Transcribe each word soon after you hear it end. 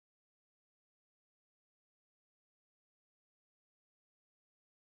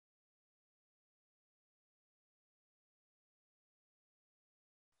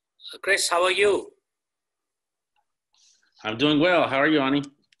Chris, how are you? I'm doing well. How are you, Ani?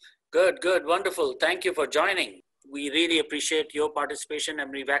 Good, good, wonderful. Thank you for joining. We really appreciate your participation,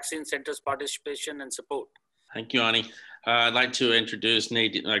 Emory Vaccine Center's participation and support. Thank you, Ani. I'd like to introduce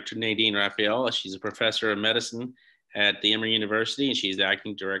Dr. Nadine Rouphael. She's a professor of medicine at the Emory University, and she's the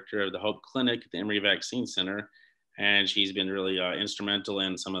acting director of the Hope Clinic at the Emory Vaccine Center. And she's been really instrumental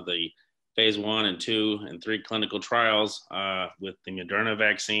in some of the phase 1 and 2 and 3 clinical trials with the Moderna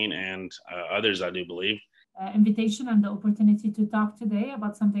vaccine and others, I do believe. Invitation and the opportunity to talk today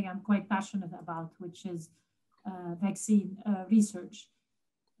about something I'm quite passionate about, which is vaccine research.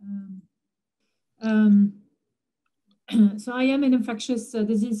 So I am an infectious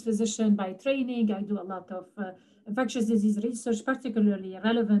disease physician by training. I do a lot of infectious disease research, particularly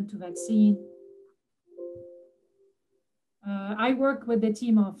relevant to vaccine. I work with a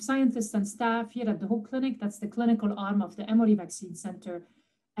team of scientists and staff here at the Hope Clinic. That's the clinical arm of the Emory Vaccine Center.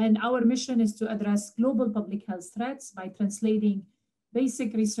 And our mission is to address global public health threats by translating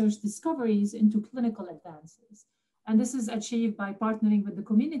basic research discoveries into clinical advances. And this is achieved by partnering with the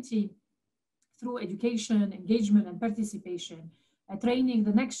community through education, engagement, and participation, training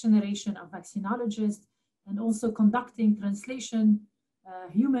the next generation of vaccinologists, and also conducting translation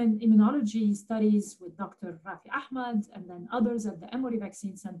human immunology studies with Dr. Rouphael and then others at the Emory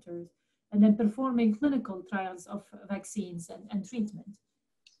Vaccine Center, and then performing clinical trials of vaccines and treatment.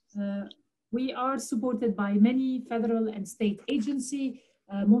 We are supported by many federal and state agencies,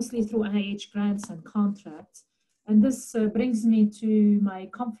 mostly through NIH grants and contracts. And this brings me to my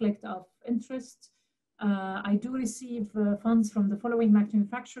conflict of interest. I do receive funds from the following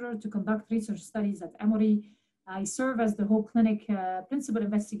manufacturer to conduct research studies at Emory. I serve as the Hope Clinic principal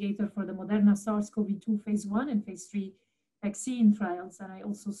investigator for the Moderna SARS-CoV-2 phase 1 and phase 3 vaccine trials. And I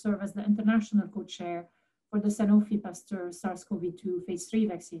also serve as the international co-chair for the Sanofi Pasteur SARS-CoV-2 phase 3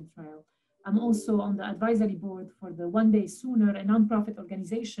 vaccine trial. I'm also on the advisory board for the One Day Sooner, a nonprofit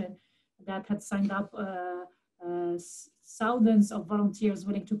organization that had signed up thousands of volunteers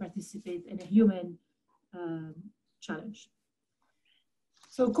willing to participate in a human challenge.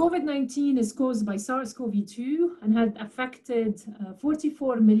 So COVID-19 is caused by SARS-CoV-2 and had affected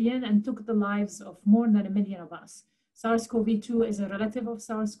 44 million and took the lives of more than 1 million of us. SARS-CoV-2 is a relative of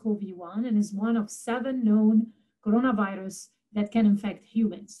SARS-CoV-1 and is one of 7 known coronavirus that can infect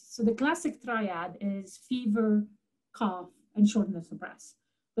humans. So the classic triad is fever, cough, and shortness of breath.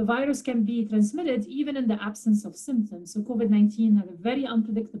 The virus can be transmitted even in the absence of symptoms. So COVID-19 had a very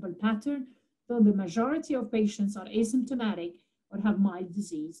unpredictable pattern, though the majority of patients are asymptomatic or have mild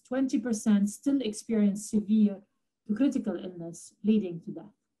disease. 20% still experience severe to critical illness leading to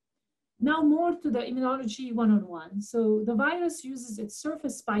death. Now more to the immunology one-on-one. So the virus uses its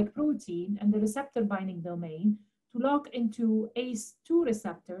surface spike protein and the receptor binding domain to lock into ACE2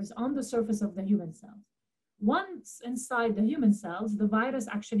 receptors on the surface of the human cells. Once inside the human cells, the virus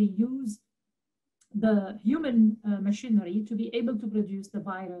actually uses the human machinery to be able to produce the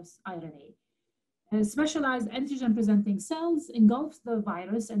virus RNA. Specialized antigen-presenting cells engulfs the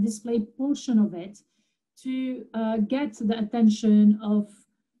virus and display portion of it to get the attention of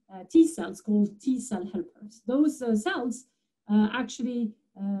T cells called T cell helpers. Those cells actually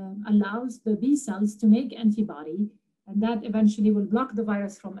allows the B cells to make antibody, and that eventually will block the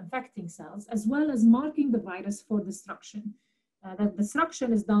virus from infecting cells, as well as marking the virus for destruction. That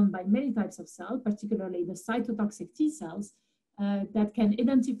destruction is done by many types of cells, particularly the cytotoxic T cells, that can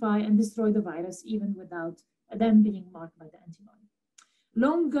identify and destroy the virus even without them being marked by the antibody.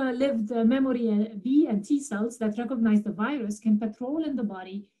 Long-lived memory B and T cells that recognize the virus can patrol in the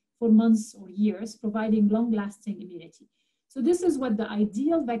body for months or years, providing long-lasting immunity. So this is what the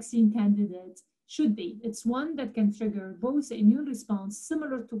ideal vaccine candidate should be. It's one that can trigger both the immune response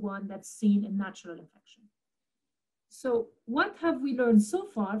similar to one that's seen in natural infection. So what have we learned so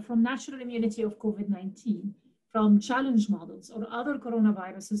far from natural immunity of COVID-19? From challenge models or other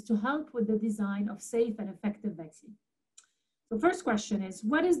coronaviruses to help with the design of safe and effective vaccine. The first question is,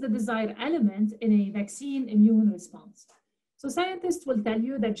 what is the desired element in a vaccine immune response? So scientists will tell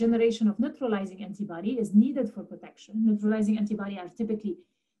you that generation of neutralizing antibody is needed for protection. Neutralizing antibody are typically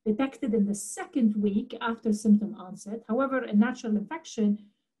detected in the 2nd week after symptom onset. However, in natural infection,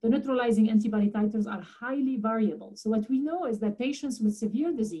 the neutralizing antibody titers are highly variable. So what we know is that patients with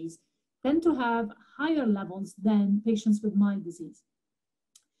severe disease tend to have higher levels than patients with mild disease.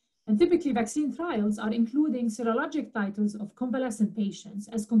 And typically vaccine trials are including serologic titers of convalescent patients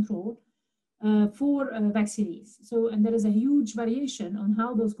as control for vaccinees. So, and there is a huge variation on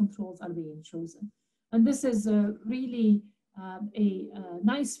how those controls are being chosen. And this is really a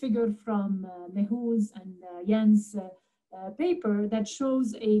nice figure from Mehul's and Jens paper that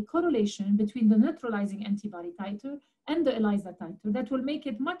shows a correlation between the neutralizing antibody titer and the ELISA titer that will make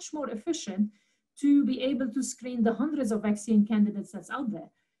it much more efficient to be able to screen the hundreds of vaccine candidates that's out there.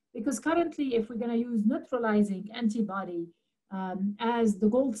 Because currently, if we're going to use neutralizing antibody as the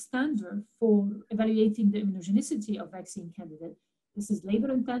gold standard for evaluating the immunogenicity of vaccine candidate, this is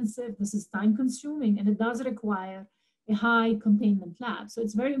labor intensive, this is time consuming, and it does require a high containment lab. So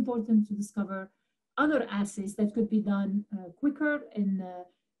it's very important to discover other assays that could be done quicker and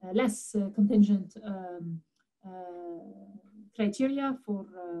less contingent criteria for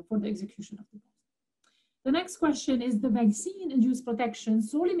the execution of the test. The next question is the vaccine-induced protection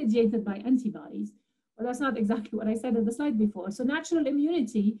solely mediated by antibodies. Well, that's not exactly what I said in the slide before. So natural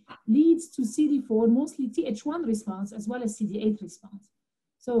immunity leads to CD4, mostly Th1 response, as well as CD8 response.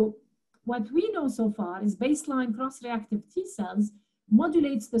 So what we know so far is baseline cross-reactive T cells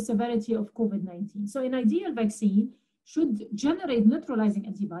modulates the severity of COVID-19. So an ideal vaccine should generate neutralizing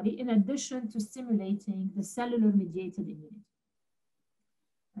antibody in addition to stimulating the cellular mediated immunity.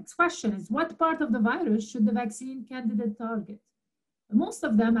 Next question is, what part of the virus should the vaccine candidate target? Most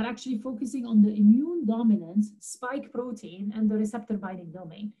of them are actually focusing on the immune dominant spike protein and the receptor binding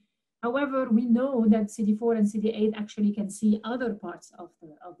domain. However, we know that CD4 and CD8 actually can see other parts of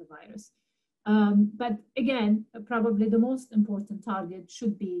the virus. But again, probably the most important target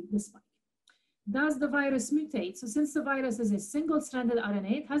should be the spike. Does the virus mutate? So since the virus is a single-stranded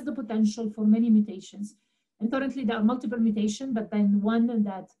RNA, it has the potential for many mutations. And currently there are multiple mutations, but then one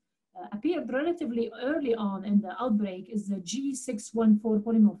that appeared relatively early on in the outbreak is the G614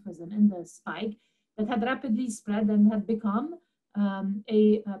 polymorphism in the spike that had rapidly spread and had become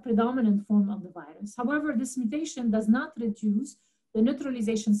a predominant form of the virus. However, this mutation does not reduce the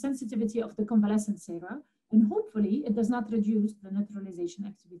neutralization sensitivity of the convalescent sera, and hopefully it does not reduce the neutralization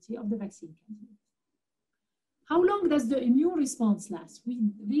activity of the vaccine candidate. How long does the immune response last? We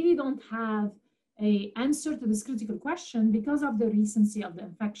really don't have an answer to this critical question because of the recency of the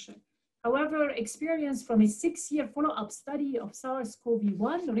infection. However, experience from a 6-year follow-up study of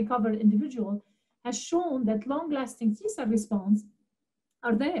SARS-CoV-1 recovered individual has shown that long-lasting T-cell response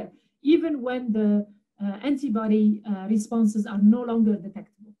are there, even when the antibody responses are no longer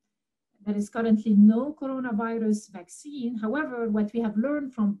detectable. There is currently no coronavirus vaccine. However, what we have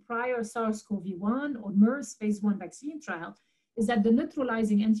learned from prior SARS-CoV-1 or MERS phase 1 vaccine trial is that the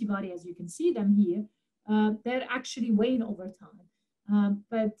neutralizing antibody, as you can see them here, they're actually wane over time.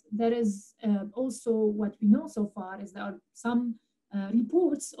 But there is also what we know so far is there are some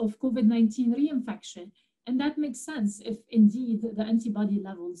reports of COVID-19 reinfection, and that makes sense if indeed the antibody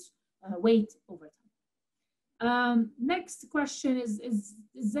levels wait over time. Next question is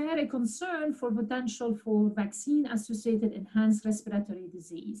there a concern for potential for vaccine-associated enhanced respiratory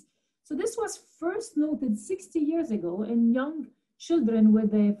disease? So this was first noted 60 years ago in young children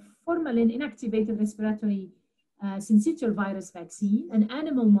with a formalin inactivated respiratory syncytial virus vaccine, an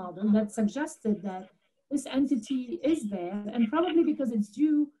animal model that suggested that this entity is there, and probably because it's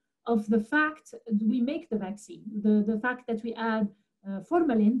due of the fact we make the vaccine, the fact that we add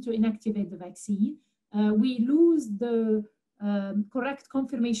formalin to inactivate the vaccine, we lose the correct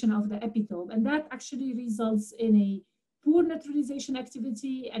confirmation of the epitope, and that actually results in a poor neutralization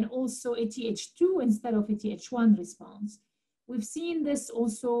activity and also a Th2 instead of a Th1 response. We've seen this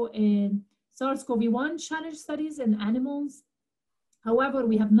also in SARS-CoV-1 challenge studies in animals. However,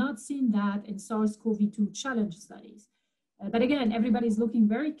 we have not seen that in SARS-CoV-2 challenge studies. But again, everybody's looking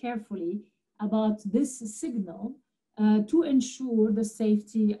very carefully about this signal to ensure the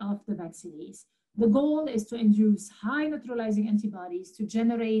safety of the vaccinees. The goal is to induce high neutralizing antibodies to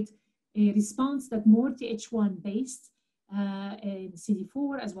generate a response that more Th1 based in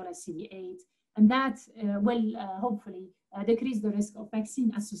CD4 as well as CD8, and that will hopefully decrease the risk of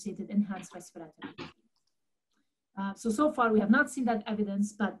vaccine-associated enhanced respiratory disease. So far we have not seen that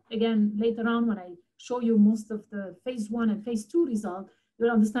evidence, but again, later on when I show you most of the phase 1 and phase 2 results,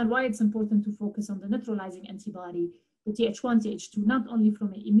 you'll understand why it's important to focus on the neutralizing antibody, the Th1, Th2, not only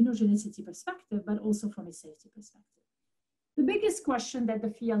from an immunogenicity perspective, but also from a safety perspective. The biggest question that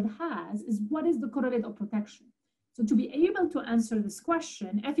the field has is what is the correlate of protection? So to be able to answer this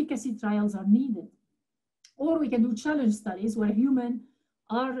question, efficacy trials are needed. Or we can do challenge studies where humans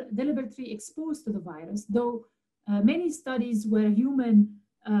are deliberately exposed to the virus, though many studies where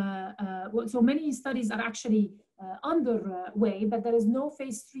so many studies are actually underway, but there is no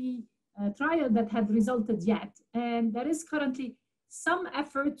phase 3 trial that had resulted yet. And there is currently some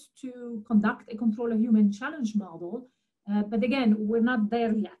effort to conduct a control of human challenge model, but again, we're not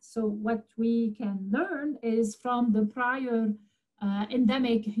there yet. So what we can learn is from the prior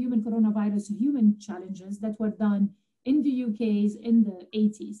endemic human coronavirus human challenges that were done in the UK's in the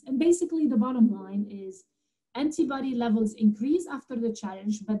 80s. And basically the bottom line is antibody levels increase after the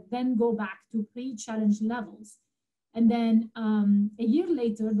challenge, but then go back to pre-challenge levels. And then a year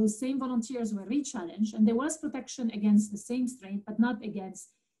later, those same volunteers were re-challenged, and there was protection against the same strain, but not against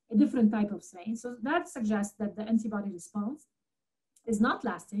a different type of strain. So that suggests that the antibody response is not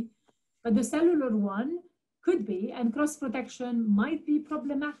lasting, but the cellular one could be, and cross-protection might be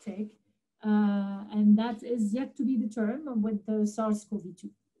problematic, and that is yet to be determined with the SARS-CoV-2.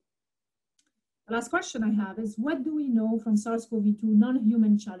 The last question I have is, what do we know from SARS-CoV-2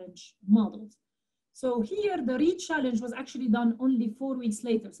 non-human challenge models? So here, the re-challenge was actually done only 4 weeks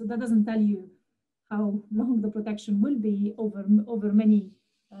later. So that doesn't tell you how long the protection will be over many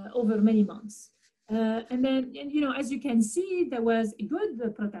months. And then, as you can see, there was a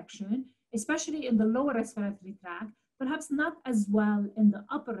good protection, especially in the lower respiratory tract, perhaps not as well in the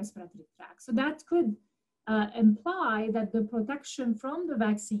upper respiratory tract. So that could imply that the protection from the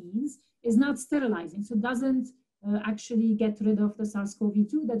vaccines is not sterilizing. So it doesn't actually get rid of the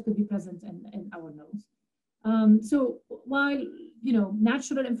SARS-CoV-2 that could be present in our nose. So while,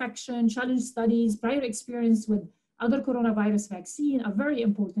 natural infection, challenge studies, prior experience with other coronavirus vaccine are very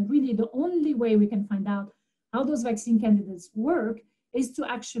important, really the only way we can find out how those vaccine candidates work is to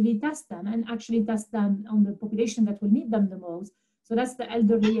actually test them, and actually test them on the population that will need them the most. So that's the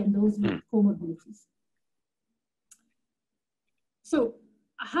elderly and those with comorbidities. So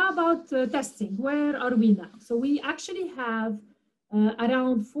how about testing? Where are we now? So we actually have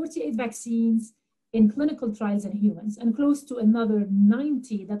around 48 vaccines in clinical trials in humans, and close to another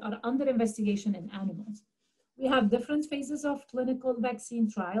 90 that are under investigation in animals. We have different phases of clinical vaccine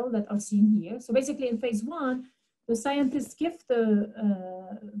trial that are seen here. So basically in phase 1, the scientists give the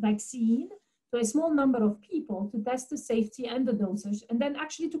vaccine to a small number of people to test the safety and the dosage, and then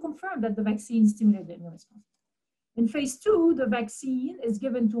actually to confirm that the vaccine stimulates the immune response. In phase 2, the vaccine is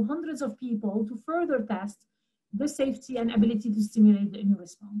given to hundreds of people to further test the safety and ability to stimulate the immune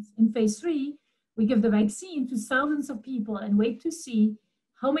response. In phase 3, we give the vaccine to thousands of people and wait to see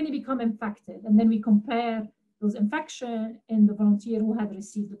how many become infected. And then we compare those infections in the volunteer who had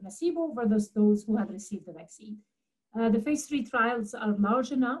received the placebo versus those who had received the vaccine. The phase 3 trials are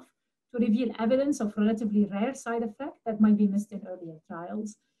large enough to reveal evidence of relatively rare side effects that might be missed in earlier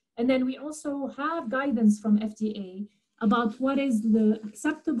trials. And then we also have guidance from FDA about what is the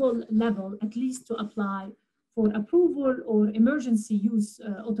acceptable level, at least to apply for approval or emergency use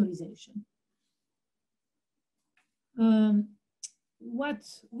authorization. What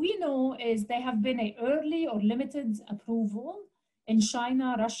we know is there have been an early or limited approval in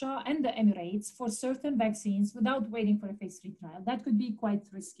China, Russia, and the Emirates for certain vaccines without waiting for a phase 3 trial. That could be quite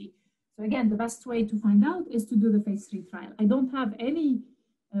risky. So again, the best way to find out is to do the phase 3 trial. I don't have any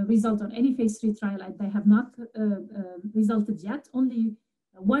result on any phase 3 trial. They have not resulted yet. Only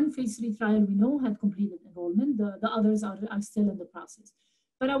one phase 3 trial we know had completed enrollment. The others are still in the process.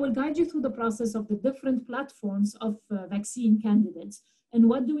 But I will guide you through the process of the different platforms of vaccine candidates and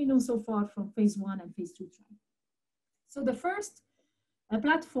what do we know so far from phase 1 and phase 2 trial. So the first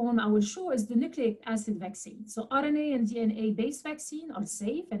platform I will show is the nucleic acid vaccine. So RNA and DNA-based vaccine are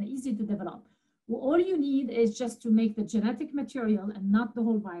safe and easy to develop. All you need is just to make the genetic material and not the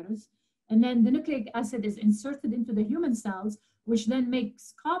whole virus. And then the nucleic acid is inserted into the human cells, which then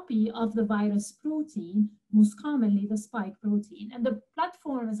makes copy of the virus protein, most commonly the spike protein. And the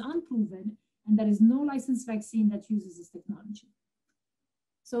platform is unproven, and there is no licensed vaccine that uses this technology.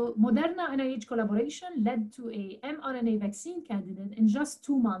 So Moderna NIH collaboration led to a mRNA vaccine candidate in just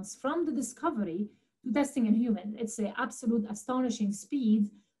 2 months from the discovery to testing in humans. It's an absolute astonishing speed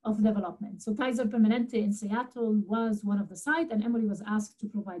of development. So Kaiser Permanente in Seattle was one of the sites, and Emory was asked to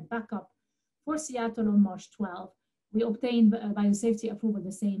provide backup for Seattle on March 12. We obtained biosafety approval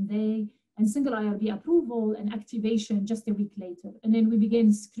the same day, and single IRB approval and activation just a week later. And then we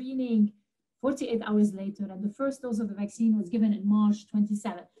began screening 48 hours later, and the first dose of the vaccine was given in March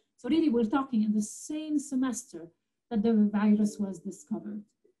 27. So really, we're talking in the same semester that the virus was discovered.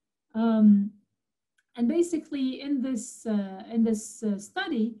 And basically, in this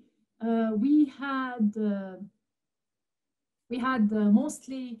study, we had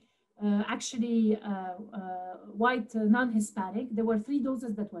mostly actually white non-Hispanic. There were 3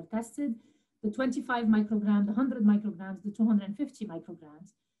 doses that were tested: the 25 micrograms, the 100 micrograms, the 250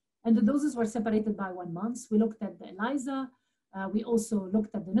 micrograms. And the doses were separated by 1 month. We looked at the ELISA. We also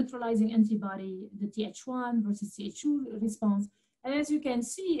looked at the neutralizing antibody, the Th1 versus Th2 response. And as you can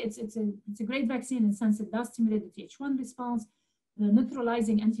see, it's a great vaccine in the sense it does stimulate the Th1 response. The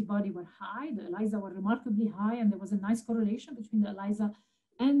neutralizing antibody were high. The ELISA were remarkably high, and there was a nice correlation between the ELISA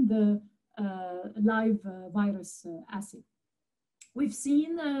and the live virus assay. We've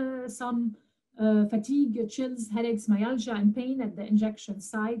seen some fatigue, chills, headaches, myalgia, and pain at the injection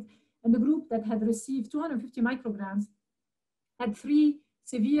site. And the group that had received 250 micrograms had 3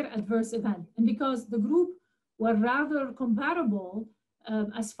 severe adverse events. And because the group were rather comparable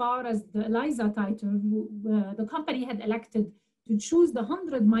as far as the ELISA titer, the company had elected to choose the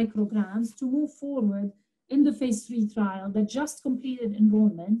 100 micrograms to move forward in the phase 3 trial that just completed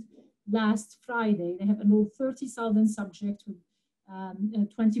enrollment last Friday. They have enrolled 30,000 subjects with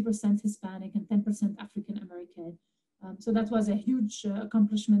 20% Hispanic and 10% African American. So that was a huge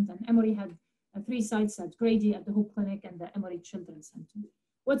accomplishment, and Emory had 3 sites at Grady, at the Hope Clinic, and the Emory Children's Center.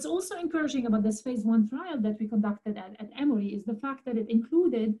 What's also encouraging about this phase 1 trial that we conducted at Emory is the fact that it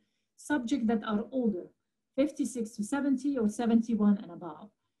included subjects that are older, 56 to 70 or 71 and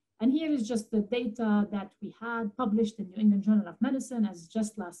above. And here is just the data that we had published in New England Journal of Medicine as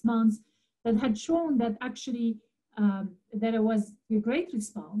just last month that had shown that actually there was a great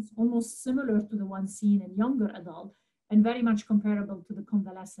response, almost similar to the one seen in younger adults, and very much comparable to the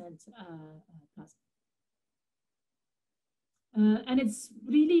convalescent plasma. And it's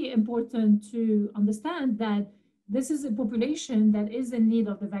really important to understand that this is a population that is in need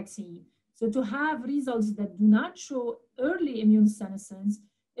of the vaccine. So to have results that do not show early immune senescence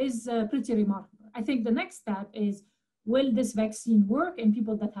is pretty remarkable. I think the next step is, will this vaccine work in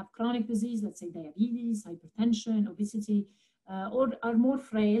people that have chronic disease, let's say diabetes, hypertension, obesity, or are more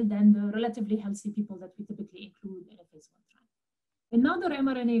frail than the relatively healthy people that we typically include in a phase 1 trial. Another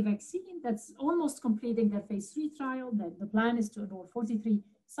mRNA vaccine that's almost completing their phase 3 trial, that the plan is to enroll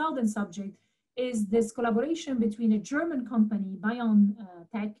 43,000 subjects, is this collaboration between a German company,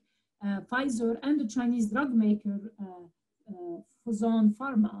 BioNTech, Pfizer, and the Chinese drug maker, Fosun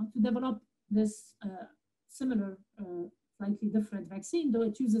Pharma, to develop this similar, slightly different vaccine, though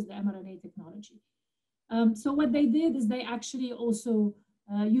it uses the mRNA technology. So what they did is they actually also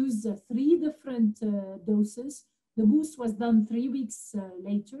used 3 different doses. The boost was done 3 weeks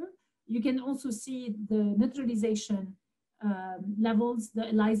later. You can also see the neutralization levels, the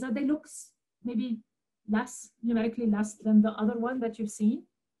ELISA. They look maybe less, numerically less than the other one that you've seen.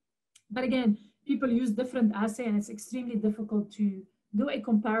 But again, people use different assays, and it's extremely difficult to do a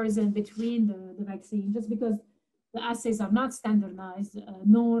comparison between the vaccine, just because the assays are not standardized,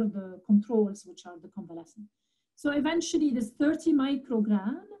 nor the controls, which are the convalescent. So eventually this 30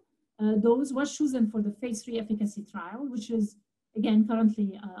 microgram dose was chosen for the phase 3 efficacy trial, which is, again,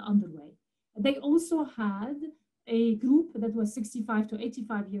 currently underway. They also had a group that was 65 to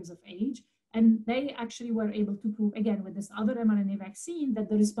 85 years of age, and they actually were able to prove, again, with this other mRNA vaccine, that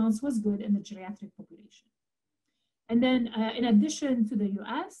the response was good in the geriatric population. And then in addition to the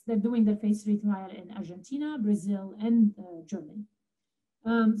US, they're doing their phase 3 trial in Argentina, Brazil, and Germany.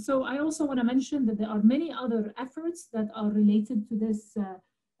 So I also want to mention that there are many other efforts that are related to this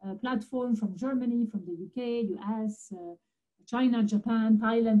platform from Germany, from the UK, US, China, Japan,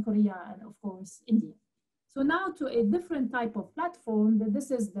 Thailand, Korea, and of course, India. So now to a different type of platform, that this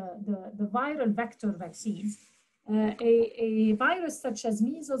is the viral vector vaccines. A virus such as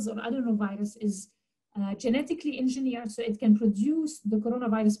measles or adenovirus is genetically engineered so it can produce the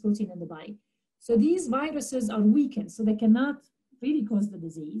coronavirus protein in the body. So these viruses are weakened, so they cannot really cause the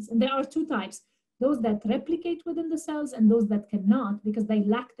disease. And there are 2 types, those that replicate within the cells and those that cannot because they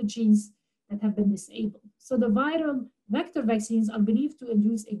lack the genes that have been disabled. So the viral vector vaccines are believed to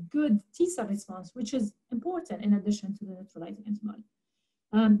induce a good T-cell response, which is important in addition to the neutralizing antibody.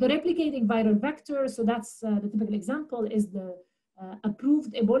 The replicating viral vector, so that's the typical example, is the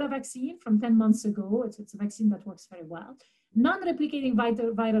approved Ebola vaccine from 10 months ago. It's a vaccine that works very well. Non-replicating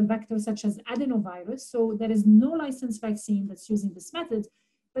viral vectors such as adenovirus, so there is no licensed vaccine that's using this method,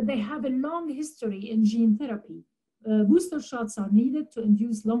 but they have a long history in gene therapy. Booster shots are needed to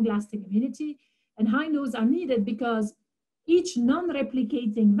induce long-lasting immunity, and high doses are needed because each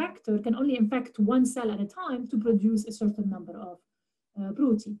non-replicating vector can only infect 1 cell at a time to produce a certain number of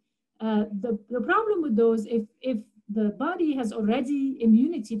protein. The problem with those, if the body has already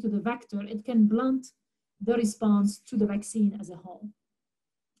immunity to the vector, it can blunt the response to the vaccine as a whole.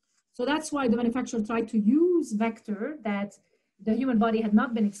 So that's why the manufacturer tried to use vector that the human body had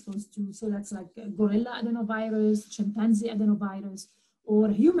not been exposed to. So that's like gorilla adenovirus, chimpanzee adenovirus, or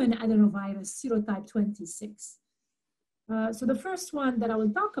human adenovirus serotype 26. So the first one that I will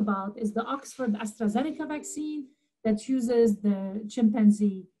talk about is the Oxford AstraZeneca vaccine that uses the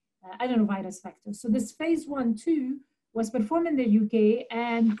chimpanzee adenovirus vector. So this phase 1/2 was performed in the UK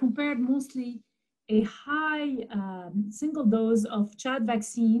and compared mostly a high single dose of Chad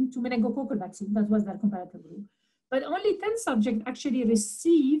vaccine to meningococcal vaccine. That was their comparative group. but only 10 subjects actually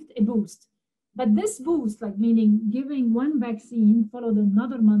received a boost. But this boost, like meaning giving one vaccine followed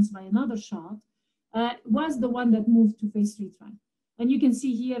another month by another shot, was the one that moved to phase 3 trial. And you can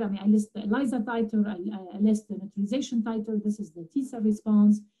see here, I mean, I list the ELISA titer, I list the neutralization titer, this is the T-cell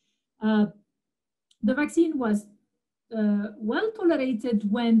response. The vaccine was well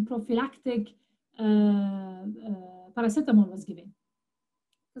tolerated when prophylactic paracetamol was given.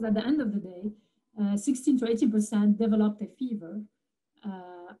 Because at the end of the day, 16 to 18% developed a fever.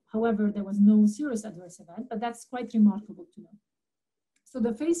 However, there was no serious adverse event, but that's quite remarkable to know. So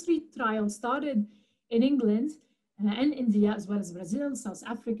the phase 3 trial started in England and India, as well as Brazil, South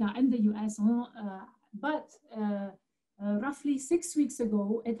Africa, and the US. But roughly 6 weeks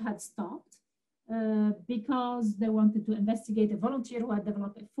ago, it had stopped because they wanted to investigate a volunteer who had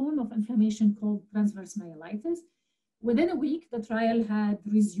developed a form of inflammation called transverse myelitis. Within a week, the trial had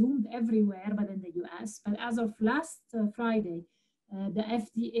resumed everywhere, but in the US. But as of last Friday, the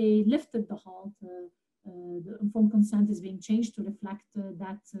FDA lifted the halt. The informed consent is being changed to reflect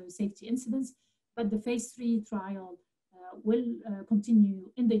that safety incidence, but the phase 3 trial will continue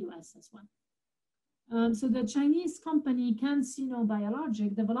in the US as well. So the Chinese company CanSino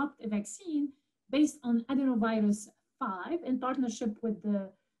Biologic developed a vaccine based on adenovirus 5 in partnership with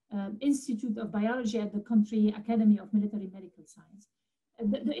the Institute of Biology at the Country Academy of Military Medical Science.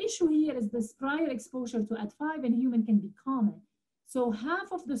 The issue here is this prior exposure to Ad5 in human can be common. So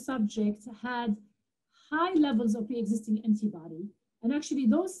half of the subjects had high levels of pre-existing antibody, and actually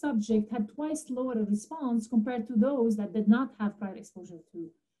those subjects had twice lower response compared to those that did not have prior exposure to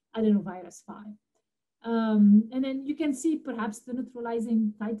adenovirus 5. And then you can see perhaps the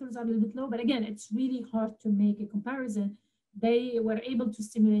neutralizing titers are a little bit low, but again, it's really hard to make a comparison. They were able to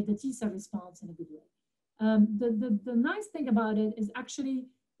stimulate the T-cell response in a good way. The nice thing about it is actually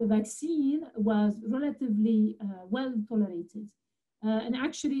the vaccine was relatively well tolerated. And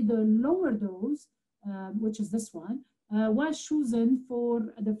actually the lower dose, which is this one, was chosen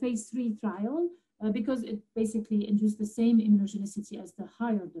for the phase 3 trial because it basically induced the same immunogenicity as the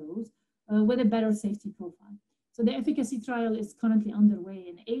higher dose with a better safety profile. So the efficacy trial is currently underway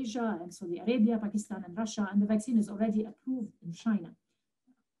in Asia and Saudi Arabia, Pakistan, and Russia, and the vaccine is already approved in China.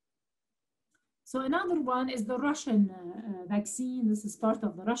 So another one is the Russian vaccine. This is part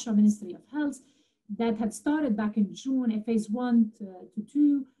of the Russia Ministry of Health that had started back in June, a phase 1 to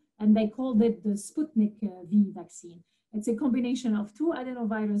 2, and they called it the Sputnik V vaccine. It's a combination of 2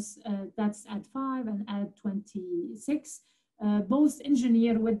 adenovirus, that's Ad5 and Ad26, both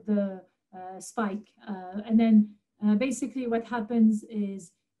engineered with the spike. And then basically what happens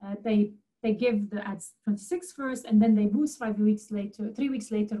is they give the Ad26 first, and then they boost 3 weeks later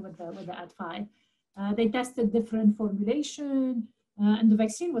with the Ad5. They tested different formulation, and the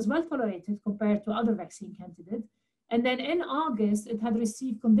vaccine was well tolerated compared to other vaccine candidates. And then in August, it had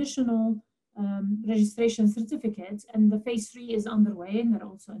received conditional registration certificates, and the phase 3 is underway, and they're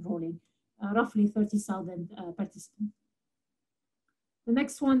also enrolling roughly 30,000 participants. The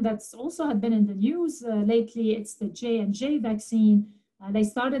next one that's also had been in the news lately, it's the J&J vaccine. They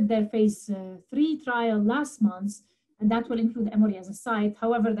started their phase 3 trial last month, and that will include Emory as a site.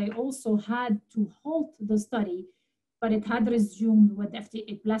 However, they also had to halt the study, but it had resumed with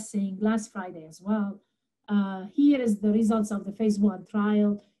FDA blessing last Friday as well. Here is the results of the phase 1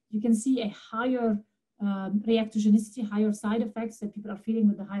 trial. You can see a higher reactogenicity, higher side effects that people are feeling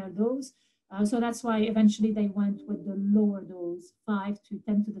with the higher dose. So that's why eventually they went with the lower dose, 5 to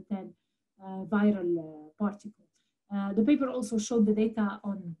 10 to the 10 viral particle. The paper also showed the data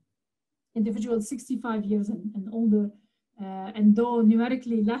on individuals 65 years and older, and though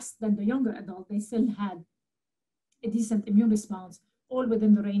numerically less than the younger adult, they still had a decent immune response, all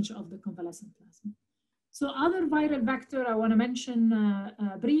within the range of the convalescent plasma. So other viral vector I want to mention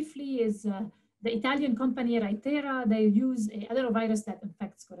briefly is the Italian company Ritera. They use an adenovirus that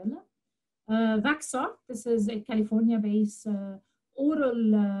infects gorilla. Vaxart, this is a California-based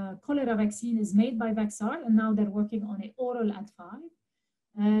oral cholera vaccine, is made by Vaxart, and now they're working on an oral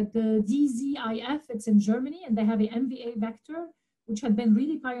Ad5. The DZIF, it's in Germany, and they have an MVA vector, which had been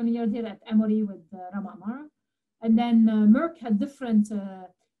really pioneered here at Emory with Rama Amara. And then Merck had different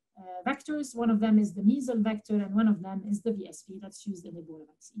vectors. One of them is the measles vector, and one of them is the VSV that's used in the Ebola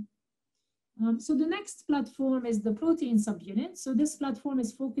vaccine. So the next platform is the protein subunit. So this platform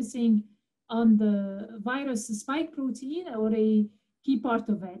is focusing on the virus spike protein, or a key part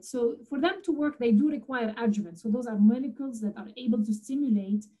of it. So for them to work, they do require adjuvants. So those are molecules that are able to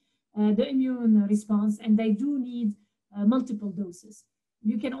stimulate the immune response, and they do need multiple doses.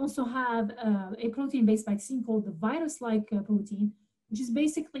 You can also have a protein-based vaccine called the virus-like protein which is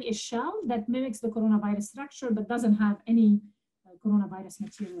basically a shell that mimics the coronavirus structure but doesn't have any coronavirus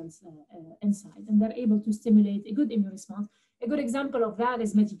materials inside. And they're able to stimulate a good immune response. A good example of that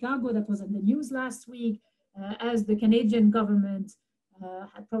is Medicago, that was in the news last week, as the Canadian government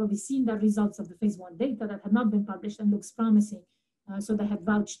had probably seen the results of the phase 1 data that had not been published and looks promising. So they had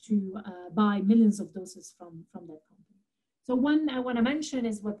vouched to buy millions of doses from that company. So one I want to mention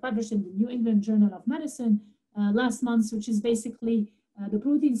is what published in the New England Journal of Medicine last month, which is basically the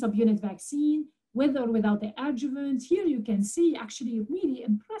protein subunit vaccine with or without the adjuvant. Here you can see actually really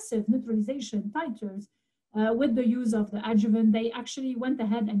impressive neutralization titers with the use of the adjuvant. They actually went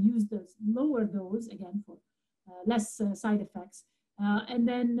ahead and used the lower dose, again, for less side effects. And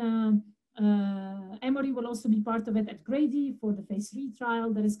then Emory will also be part of it at Grady for the phase 3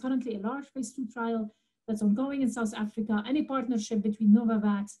 trial. There is currently a large phase 2 trial that's ongoing in South Africa, and a partnership between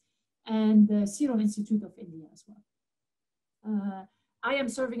Novavax and the Serum Institute of India as well. I am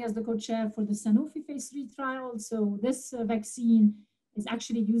serving as the co-chair for the Sanofi phase 3 trial. So this vaccine is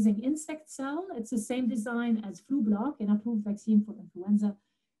actually using insect cell. It's the same design as Flublok, an approved vaccine for influenza.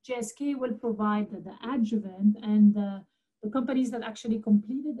 GSK will provide the adjuvant, and the companies that actually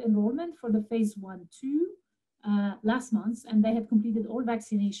completed enrollment for the phase 1/2 last month, and they had completed all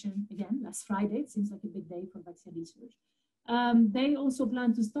vaccination, again, last Friday. It seems like a big day for vaccine research. They also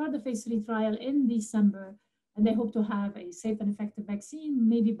plan to start the phase 3 trial in December, and they hope to have a safe and effective vaccine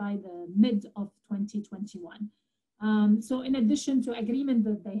maybe by the mid of 2021. So in addition to agreement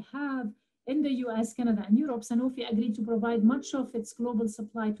that they have in the US, Canada, and Europe, Sanofi agreed to provide much of its global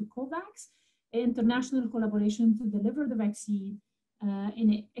supply to COVAX, international collaboration to deliver the vaccine in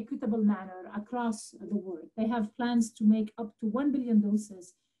an equitable manner across the world. They have plans to make up to 1 billion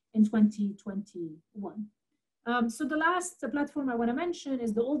doses in 2021. So the last platform I want to mention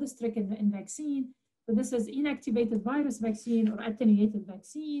is the oldest trick in vaccine. So this is inactivated virus vaccine or attenuated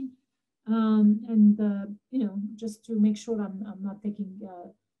vaccine. You know, just to make sure I'm not taking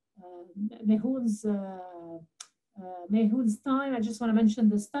Mehul's time, I just want to mention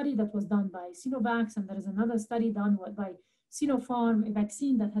the study that was done by Sinovac, and there is another study done by Sinopharm, a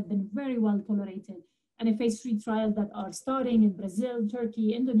vaccine that had been very well tolerated, and a phase 3 trial that are starting in Brazil, Turkey,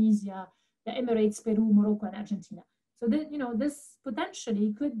 Indonesia, the Emirates, Peru, Morocco, and Argentina. So that, you know, this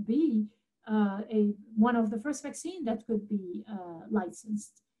potentially could be one of the first vaccine that could be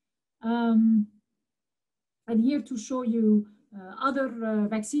licensed. And here to show you other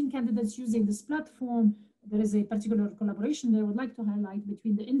vaccine candidates using this platform, there is a particular collaboration that I would like to highlight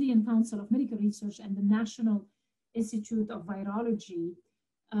between the Indian Council of Medical Research and the National Institute of Virology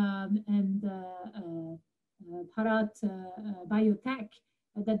and Bharat Biotech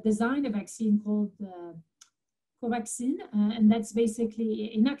that designed a vaccine called Covaxin, and that's basically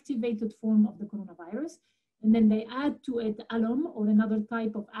an inactivated form of the coronavirus. And then they add to it alum or another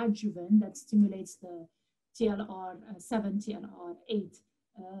type of adjuvant that stimulates the TLR7, TLR8.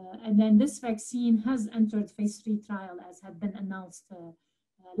 And then this vaccine has entered phase 3 trial as had been announced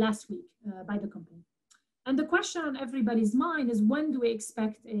last week by the company. And the question on everybody's mind is, when do we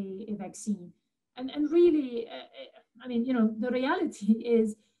expect a vaccine? And really, I mean, you know, the reality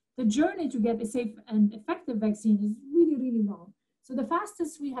is the journey to get a safe and effective vaccine is really, really long. So the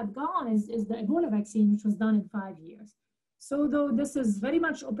fastest we have gone is the Ebola vaccine, which was done in 5 years. So though this is very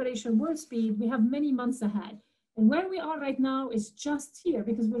much Operation Warp Speed, we have many months ahead. And where we are right now is just here,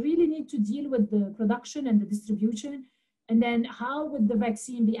 because we really need to deal with the production and the distribution, and then how would the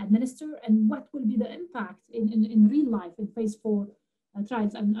vaccine be administered, and what will be the impact in real life in phase 4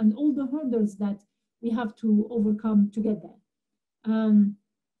 trials, and all the hurdles that we have to overcome to get there.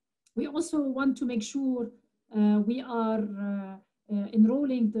 We also want to make sure we are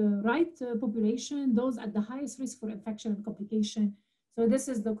enrolling the right population, those at the highest risk for infection and complication. So this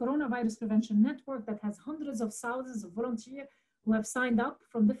is the Coronavirus Prevention Network that has hundreds of thousands of volunteers who have signed up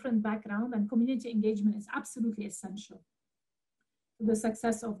from different backgrounds, and community engagement is absolutely essential to the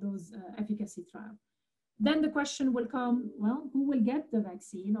success of those efficacy trials. Then the question will come, well, who will get the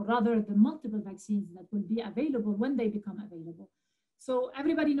vaccine, or rather the multiple vaccines that will be available when they become available? So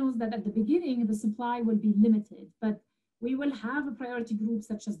everybody knows that at the beginning, the supply will be limited, but we will have a priority group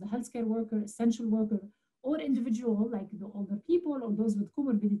such as the healthcare worker, essential worker, or individual like the older people or those with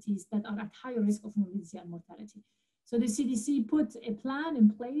comorbidities that are at higher risk of morbidity and mortality. So the CDC put a plan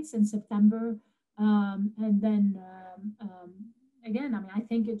in place in September, and then again, I mean, I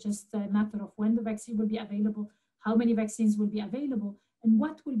think it's just a matter of when the vaccine will be available, how many vaccines will be available, and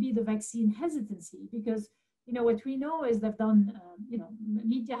what will be the vaccine hesitancy. Because, you know, what we know is they've done, you know,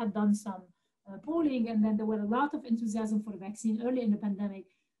 media had done some polling, and then there were a lot of enthusiasm for the vaccine early in the pandemic.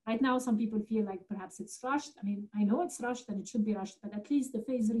 Right now, some people feel like perhaps it's rushed. I mean, I know it's rushed and it should be rushed, but at least the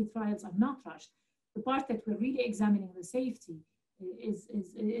phase 3 trials are not rushed. The part that we're really examining the safety is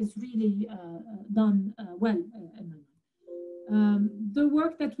really done well in my mind. The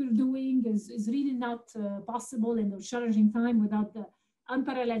work that we're doing is really not possible in the challenging time without the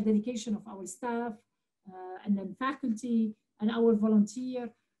unparalleled dedication of our staff and then faculty and our volunteer.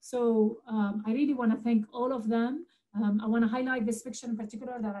 So I really want to thank all of them. I want to highlight this picture in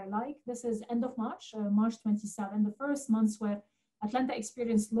particular that I like. This is end of March, March 27, the first months where Atlanta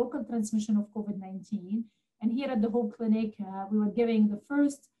experienced local transmission of COVID-19. And here at the Hope Clinic, we were giving the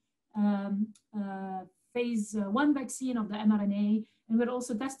first phase 1 vaccine of the mRNA, and we're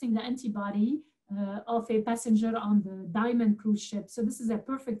also testing the antibody of a passenger on the Diamond cruise ship. So this is a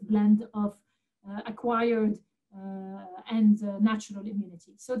perfect blend of acquired and natural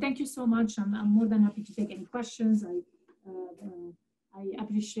immunity. So thank you so much. I'm more than happy to take any questions. I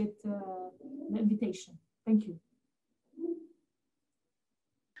appreciate the invitation. Thank you.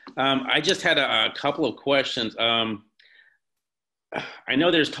 I just had a couple of questions. I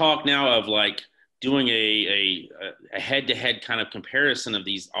know there's talk now of like doing a head-to-head kind of comparison of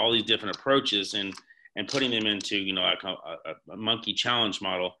all these different approaches and putting them into, you know, a monkey challenge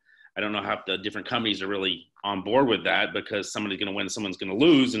model. I don't know how the different companies are really on board with that, because somebody's going to win, someone's going to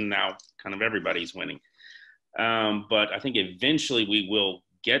lose, and now kind of everybody's winning. But I think eventually we will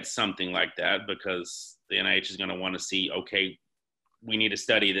get something like that, because the NIH is going to want to see, okay, we need a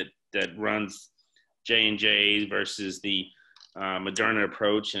study that runs J&J versus the Moderna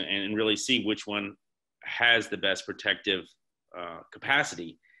approach, and really see which one has the best protective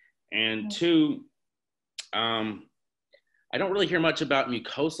capacity. And two, I don't really hear much about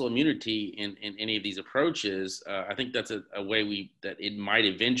mucosal immunity in any of these approaches. I think that's a way that it might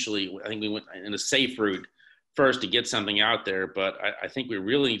eventually, I think we went in a safe route first to get something out there, but I think we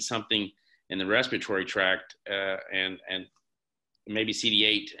really need something in the respiratory tract and maybe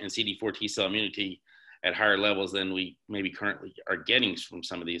CD8 and CD4 T cell immunity at higher levels than we maybe currently are getting from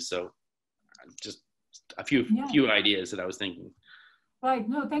some of these. So just a few ideas that I was thinking. Right,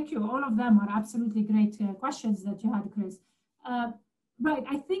 no, thank you. All of them are absolutely great questions that you had, Chris. Right,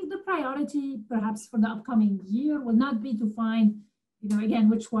 I think the priority perhaps for the upcoming year will not be to find, you know, again,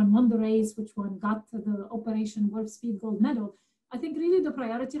 which one won the race, which one got the Operation Warp Speed gold medal. I think really the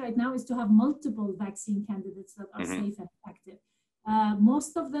priority right now is to have multiple vaccine candidates that are safe and effective.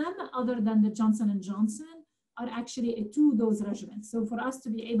 Most of them, other than the Johnson & Johnson, are actually a 2-dose regimen. So for us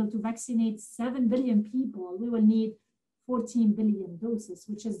to be able to vaccinate 7 billion people, we will need 14 billion doses,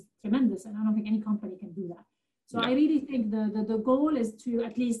 which is tremendous. And I don't think any company can do that. So I really think the goal is to,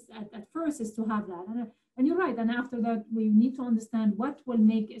 at least at first, is to have that. And you're right. And after that, we need to understand what will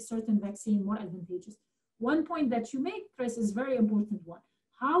make a certain vaccine more advantageous. One point that you make, Chris, is very important one.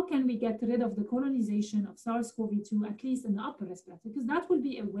 How can we get rid of the colonization of SARS-CoV-2, at least in the upper respiratory? Because that will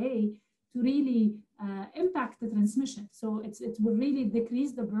be a way to really impact the transmission. So it will really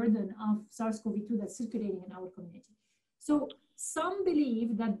decrease the burden of SARS-CoV-2 that's circulating in our community. So some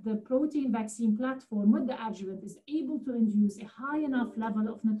believe that the protein vaccine platform with the adjuvant is able to induce a high enough level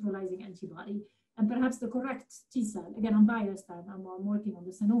of neutralizing antibody and perhaps the correct T cell. Again, I'm biased, I'm working on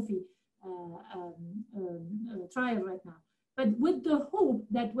the Sanofi trial right now. But with the hope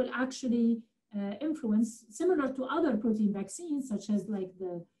that will actually influence, similar to other protein vaccines, such as like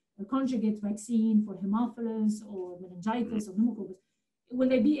the conjugate vaccine for Haemophilus or meningitis or pneumococcus, will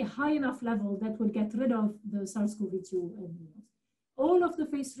there be a high enough level that will get rid of the SARS-CoV-2 in humans? All of the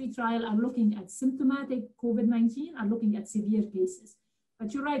phase 3 trial are looking at symptomatic COVID-19, are looking at severe cases.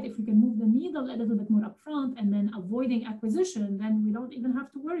 But you're right, if we can move the needle a little bit more upfront and then avoiding acquisition, then we don't even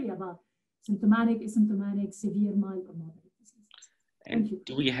have to worry about symptomatic, asymptomatic, severe, mild, or moderate disease. And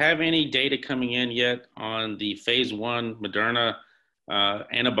do we have any data coming in yet on the phase 1 Moderna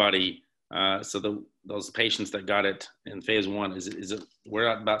antibody? So those patients that got it in phase 1, is it we're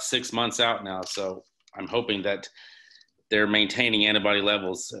about 6 months out now, so I'm hoping that they're maintaining antibody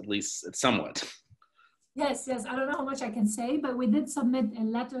levels at least somewhat. Yes, I don't know how much I can say, but we did submit a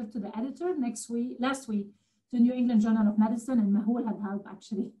letter to the editor last week to New England Journal of Medicine, and Mehul had help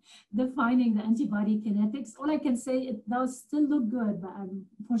actually defining the antibody kinetics. All I can say, it does still look good, but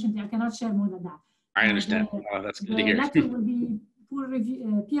unfortunately I cannot share more than that. I understand. That's good to hear. The letter will be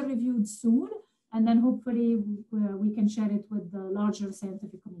peer-reviewed soon, and then hopefully we can share it with the larger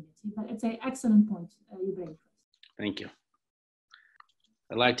scientific community. But it's an excellent point you bring. Thank you.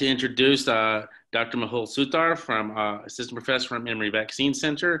 I'd like to introduce Dr. Mehul Suthar, Assistant Professor from Emory Vaccine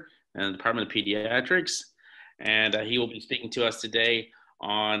Center and the Department of Pediatrics. And he will be speaking to us today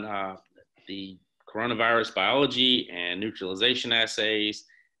on the coronavirus biology and neutralization assays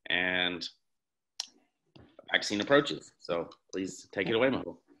and vaccine approaches. So please take it away,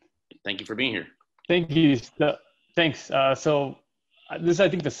 Mehul. Thank you for being here. Thank you. Thanks. This is, I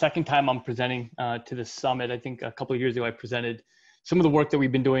think, the second time I'm presenting to this summit. I think a couple of years ago, I presented some of the work that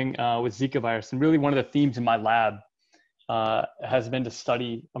we've been doing with Zika virus. And really one of the themes in my lab has been to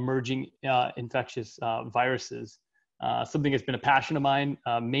study emerging infectious viruses. Something that's been a passion of mine.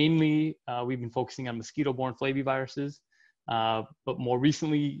 Mainly, we've been focusing on mosquito-borne flaviviruses. But more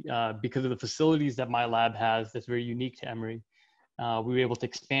recently, because of the facilities that my lab has that's very unique to Emory, we were able to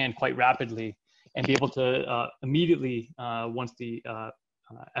expand quite rapidly and be able to immediately, once the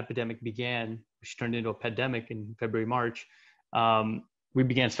epidemic began, which turned into a pandemic in February, March,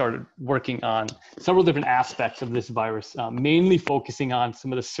 we started working on several different aspects of this virus, mainly focusing on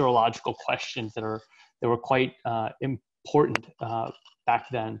some of the serological questions that were quite important back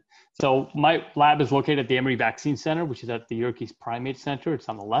then. So my lab is located at the Emory Vaccine Center, which is at the Yerkes Primate Center. It's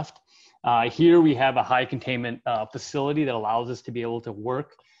on the left. Here we have a high containment facility that allows us to be able to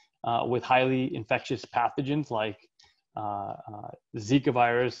work with highly infectious pathogens like Zika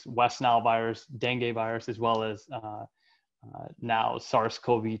virus, West Nile virus, dengue virus, as well as now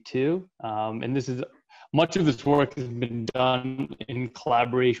SARS-CoV-2. And this is, much of this work has been done in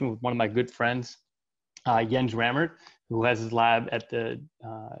collaboration with one of my good friends, Jens Rammert, who has his lab at the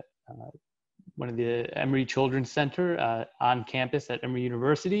one of the Emory Children's Center on campus at Emory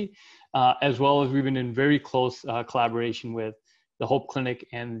University, as well as we've been in very close collaboration with the Hope Clinic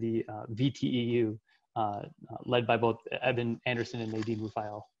and the VTEU, led by both Evan Anderson and Nadine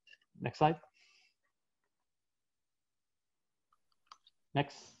Rouphael. Next slide.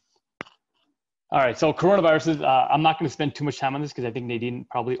 Next. All right, so coronaviruses, I'm not going to spend too much time on this because I think Nadine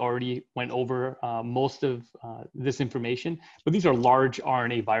probably already went over most of this information, but these are large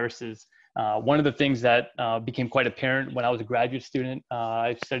RNA viruses. One of the things that became quite apparent when I was a graduate student,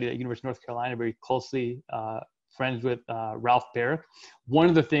 I studied at University of North Carolina, very closely friends with Ralph Barrick. One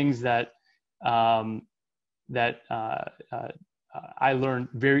of the things that I learned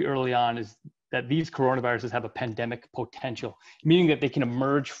very early on is that these coronaviruses have a pandemic potential, meaning that they can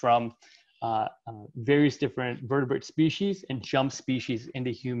emerge from various different vertebrate species and jump species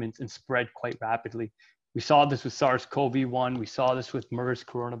into humans and spread quite rapidly. We saw this with SARS-CoV-1, we saw this with MERS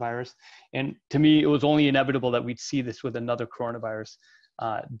coronavirus, and to me, it was only inevitable that we'd see this with another coronavirus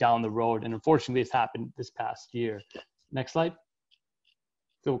down the road, and unfortunately, it's happened this past year. Next slide.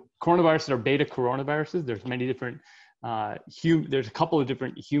 So coronaviruses are beta coronaviruses. There's many different there's a couple of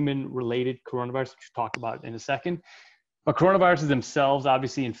different human-related coronaviruses, which we'll talk about in a second. But coronaviruses themselves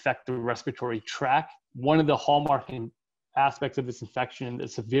obviously infect the respiratory tract. One of the hallmark aspects of this infection and the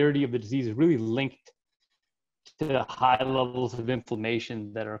severity of the disease is really linked to the high levels of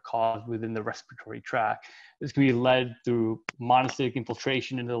inflammation that are caused within the respiratory tract. This can be led through monocytic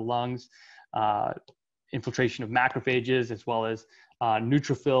infiltration into the lungs, infiltration of macrophages, as well as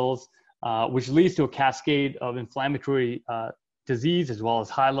neutrophils, which leads to a cascade of inflammatory disease, as well as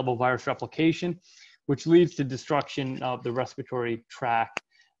high-level virus replication, which leads to destruction of the respiratory tract,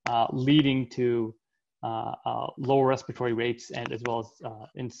 leading to lower respiratory rates, and as well as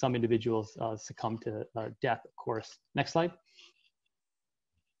in some individuals succumb to death, of course. Next slide.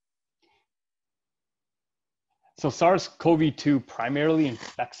 So SARS-CoV-2 primarily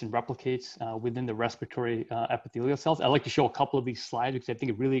infects and replicates within the respiratory epithelial cells. I'd like to show a couple of these slides because I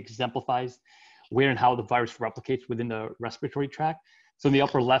think it really exemplifies where and how the virus replicates within the respiratory tract. So in the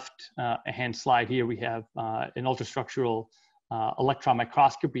upper left hand slide here, we have an ultrastructural electron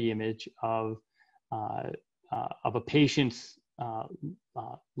microscopy image of a patient's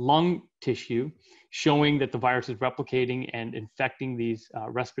lung tissue, showing that the virus is replicating and infecting these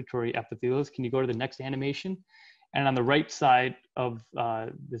respiratory epithelials. Can you go to the next animation? And on the right side of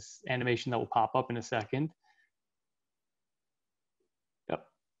this animation that will pop up in a second. Yep.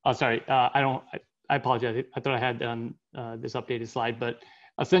 Oh, sorry, I apologize. I thought I had this updated slide, but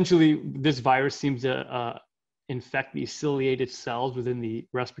essentially this virus seems to infect the ciliated cells within the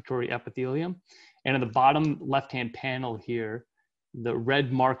respiratory epithelium. And in the bottom left-hand panel here, the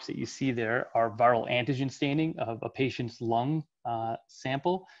red marks that you see there are viral antigen staining of a patient's lung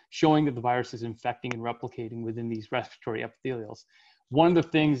sample, showing that the virus is infecting and replicating within these respiratory epithelials. One of the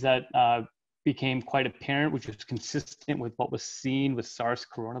things that became quite apparent, which was consistent with what was seen with SARS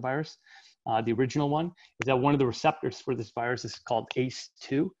coronavirus, the original one, is that one of the receptors for this virus is called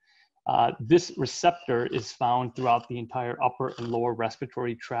ACE2. This receptor is found throughout the entire upper and lower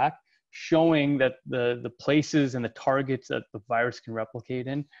respiratory tract, showing that the places and the targets that the virus can replicate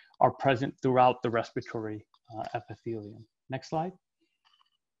in are present throughout the respiratory epithelium. Next slide.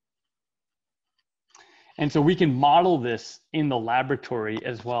 And so we can model this in the laboratory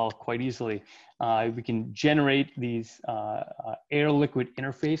as well quite easily. We can generate these air-liquid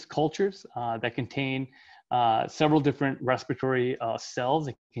interface cultures that contain several different respiratory cells.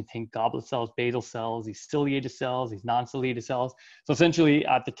 It can contain goblet cells, basal cells, these ciliated cells, these non-ciliated cells. So essentially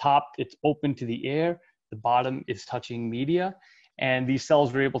at the top, it's open to the air. The bottom is touching media. And these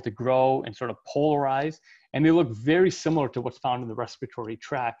cells are able to grow and sort of polarize. And they look very similar to what's found in the respiratory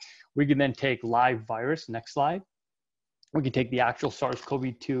tract. We can then take live virus, next slide. We can take the actual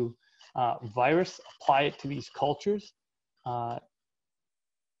SARS-CoV-2 virus, apply it to these cultures.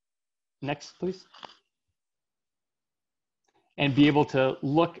 Next, please. And be able to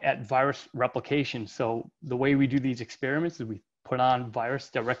look at virus replication. So the way we do these experiments is we put on virus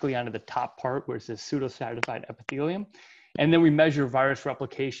directly onto the top part where it says pseudo-stratified epithelium. And then we measure virus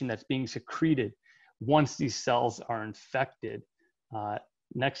replication that's being secreted once these cells are infected.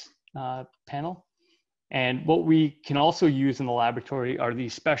 Next panel. And what we can also use in the laboratory are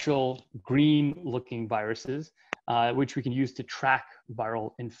these special green looking viruses, which we can use to track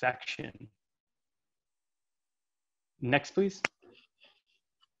viral infection. Next, please.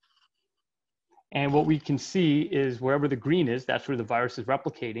 And what we can see is wherever the green is, that's where the virus is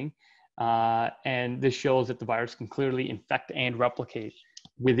replicating. And this shows that the virus can clearly infect and replicate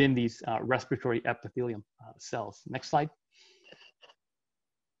within these respiratory epithelium cells. Next slide.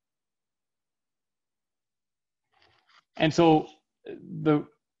 And so the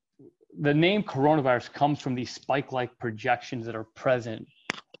name coronavirus comes from these spike-like projections that are present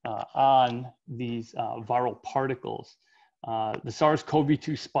on these viral particles. The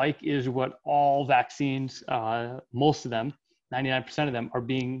SARS-CoV-2 spike is what all vaccines, most of them, 99% of them, are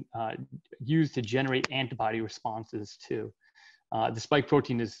being used to generate antibody responses to. The spike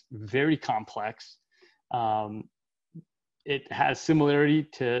protein is very complex. It has similarity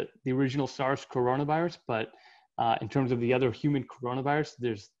to the original SARS coronavirus, but in terms of the other human coronavirus,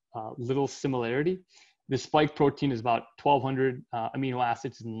 there's little similarity. The spike protein is about 1,200 amino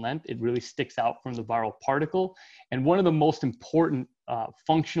acids in length. It really sticks out from the viral particle. And one of the most important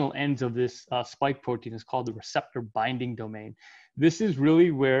functional ends of this spike protein is called the receptor binding domain. This is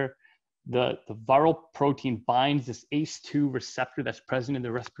really where the viral protein binds this ACE2 receptor that's present in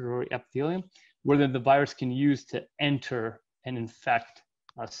the respiratory epithelium, where then the virus can use to enter and infect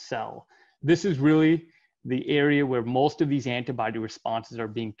a cell. This is really the area where most of these antibody responses are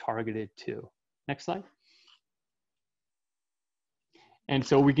being targeted to. Next slide. And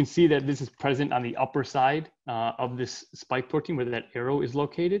so we can see that this is present on the upper side of this spike protein where that arrow is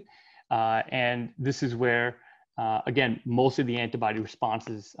located. And this is where, again, most of the antibody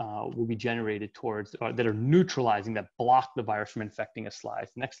responses will be generated towards, that are neutralizing, that block the virus from infecting a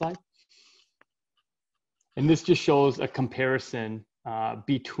slice. Next slide. And this just shows a comparison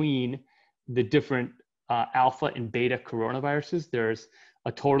between the different alpha and beta coronaviruses. There's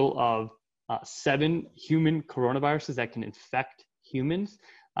a total of 7 human coronaviruses that can infect humans.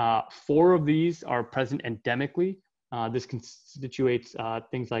 4 of these are present endemically. This constitutes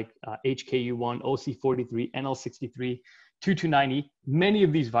things like HKU1, OC43, NL63, 229E. Many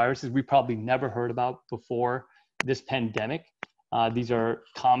of these viruses we probably never heard about before this pandemic. These are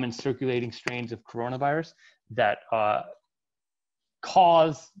common circulating strains of coronavirus that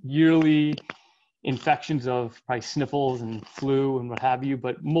cause yearly infections of probably sniffles and flu and what have you,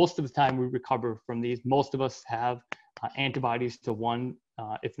 but most of the time we recover from these. Most of us have antibodies to one,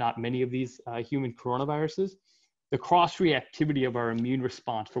 if not many of these human coronaviruses. The cross-reactivity of our immune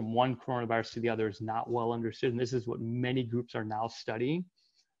response from one coronavirus to the other is not well understood, and this is what many groups are now studying.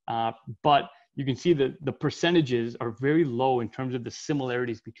 But you can see that the percentages are very low in terms of the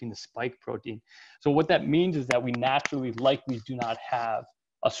similarities between the spike protein. So what that means is that we naturally likely do not have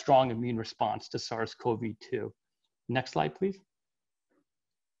a strong immune response to SARS-CoV-2. Next slide, please.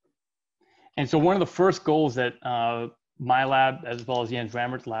 And so one of the first goals that my lab, as well as Jens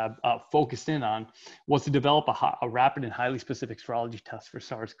Rammert's lab, focused in on was to develop a rapid and highly specific serology test for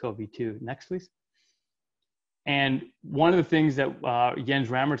SARS-CoV-2. Next, please. And one of the things that Jens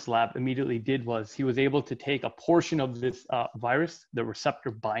Rammert's lab immediately did was he was able to take a portion of this virus, the receptor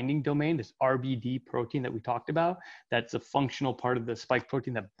binding domain, this RBD protein that we talked about, that's a functional part of the spike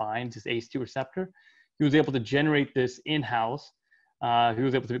protein that binds this ACE2 receptor. He was able to generate this in-house. He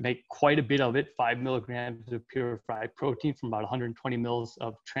was able to make quite a bit of it, 5 milligrams of purified protein from about 120 mils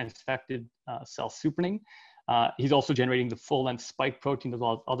of transfected cell supernatant. He's also generating the full-length spike protein as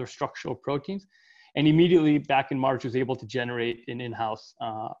well as other structural proteins. And immediately back in March was able to generate an in-house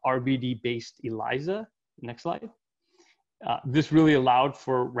RBD-based ELISA. Next slide. This really allowed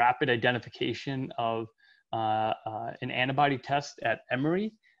for rapid identification of an antibody test at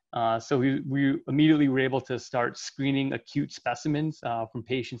Emory. So we immediately were able to start screening acute specimens from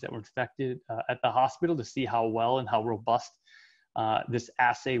patients that were infected at the hospital to see how well and how robust this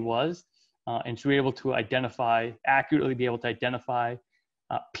assay was. And so we were able to accurately be able to identify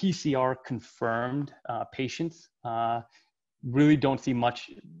PCR confirmed patients. Really don't see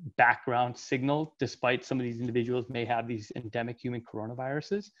much background signal, despite some of these individuals may have these endemic human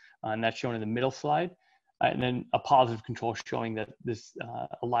coronaviruses, and that's shown in the middle slide. And then a positive control showing that this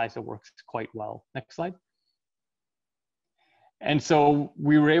ELISA works quite well. Next slide. And so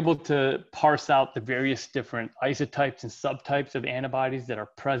we were able to parse out the various different isotypes and subtypes of antibodies that are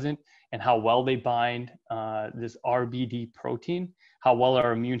present and how well they bind this RBD protein, how well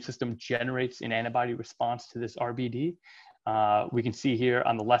our immune system generates an antibody response to this RBD. We can see here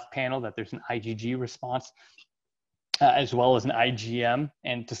on the left panel that there's an IgG response as well as an IgM,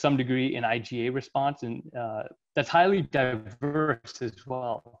 and to some degree an IgA response, and that's highly diverse as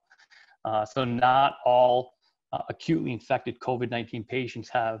well. So not all acutely infected COVID-19 patients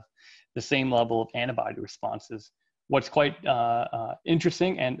have the same level of antibody responses. What's quite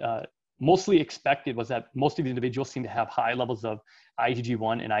interesting and mostly expected was that most of the individuals seem to have high levels of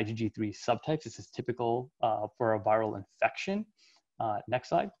IgG1 and IgG3 subtypes. This is typical for a viral infection. Next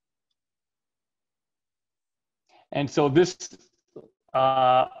slide. And so this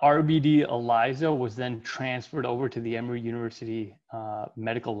RBD ELISA was then transferred over to the Emory University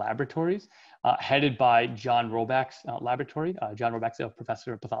Medical Laboratories, headed by John Roback's laboratory. John Roback's a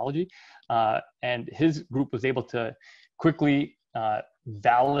professor of pathology, and his group was able to quickly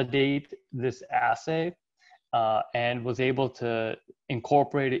validate this assay and was able to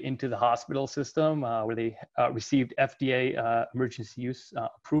incorporate it into the hospital system where they received FDA emergency use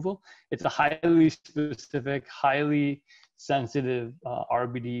approval. It's a highly specific, highly sensitive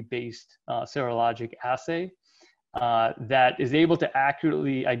RBD-based serologic assay that is able to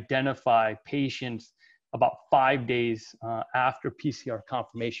accurately identify patients about 5 days after PCR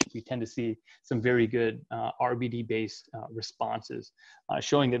confirmation. We tend to see some very good RBD-based responses,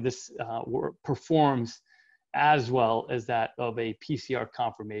 showing that this performs as well as that of a PCR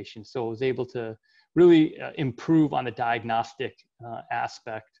confirmation. So it was able to really improve on the diagnostic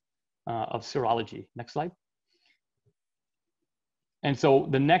aspect of serology. Next slide. And so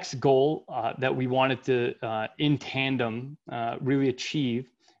the next goal that we wanted to, in tandem, really achieve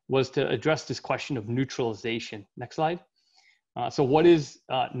was to address this question of neutralization. Next slide. So what is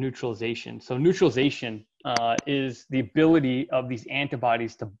neutralization? So neutralization is the ability of these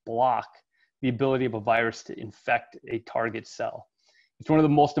antibodies to block the ability of a virus to infect a target cell. It's one of the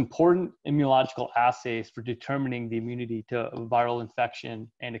most important immunological assays for determining the immunity to viral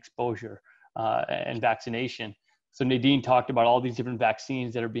infection and exposure and vaccination. So Nadine talked about all these different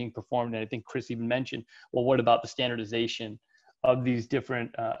vaccines that are being performed, and I think Chris even mentioned, well, what about the standardization of these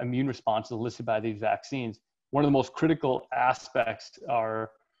different immune responses elicited by these vaccines? One of the most critical aspects are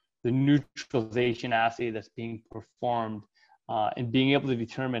the neutralization assay that's being performed and being able to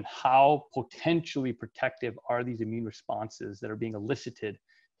determine how potentially protective are these immune responses that are being elicited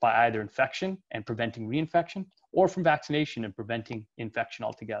by either infection and preventing reinfection, or from vaccination and preventing infection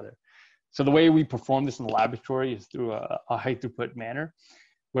altogether. So the way we perform this in the laboratory is through a high throughput manner,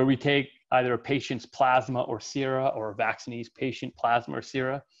 where we take either a patient's plasma or sera, or a vaccinee's patient plasma or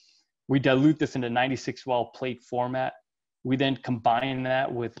sera. We dilute this in a 96-well plate format. We then combine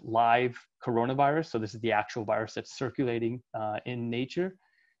that with live coronavirus. So this is the actual virus that's circulating in nature.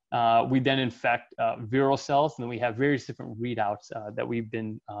 We then infect viral cells, and then we have various different readouts that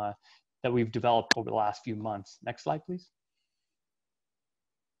we've developed over the last few months. Next slide, please.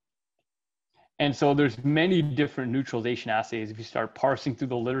 And so there's many different neutralization assays. If you start parsing through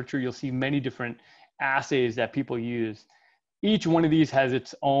the literature, you'll see many different assays that people use. Each one of these has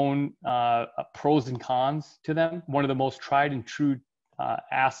its own pros and cons to them. One of the most tried and true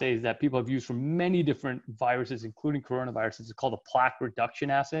assays that people have used for many different viruses, including coronaviruses, is called a plaque reduction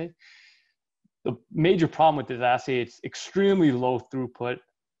assay. The major problem with this assay, it's extremely low throughput,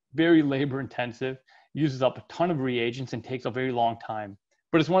 very labor intensive, uses up a ton of reagents, and takes a very long time.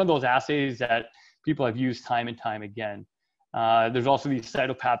 But it's one of those assays that people have used time and time again. There's also these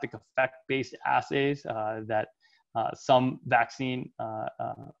cytopathic effect-based assays that some vaccine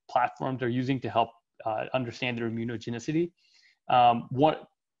platforms are using to help understand their immunogenicity. What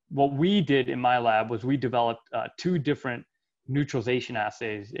we did in my lab was we developed two different neutralization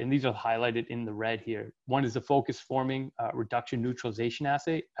assays, and these are highlighted in the red here. One is the focus forming reduction neutralization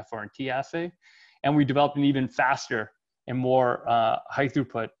assay, FRNT assay, and we developed an even faster and more high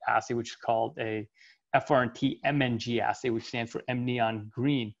throughput assay, which is called a FRNT MNG assay, which stands for M neon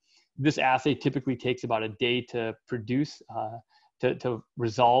green. This assay typically takes about a day to produce to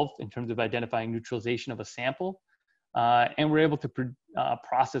resolve in terms of identifying neutralization of a sample. And we're able to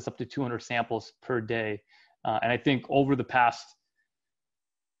process up to 200 samples per day. And I think over the past,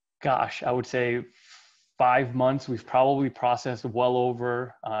 gosh, I would say 5 months, we've probably processed well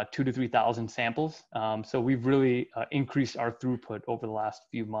over 2,000 to 3,000 samples. So we've really increased our throughput over the last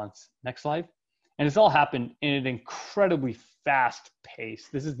few months. Next slide. And it's all happened in an incredibly fast pace.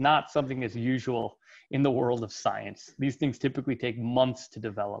 This is not something that's usual in the world of science. These things typically take months to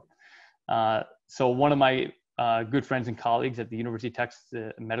develop. So one of my good friends and colleagues at the University of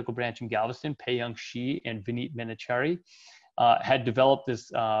Texas Medical Branch in Galveston, Pei-Young Shi and Vineet Minachari, had developed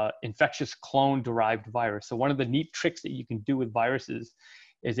this infectious clone-derived virus. So one of the neat tricks that you can do with viruses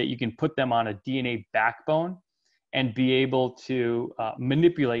is that you can put them on a DNA backbone and be able to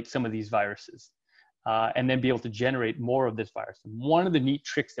manipulate some of these viruses and then be able to generate more of this virus. And one of the neat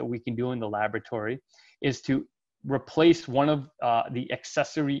tricks that we can do in the laboratory is to replace one of the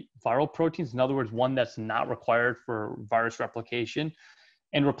accessory viral proteins, in other words, one that's not required for virus replication,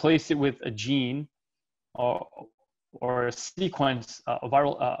 and replace it with a gene or a sequence,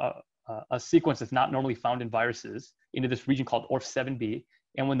 a sequence that's not normally found in viruses into this region called ORF7b.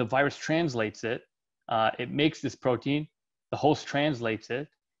 And when the virus translates it, it makes this protein, the host translates it,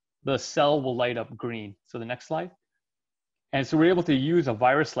 the cell will light up green. So the next slide. And so we're able to use a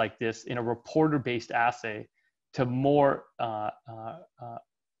virus like this in a reporter-based assay to more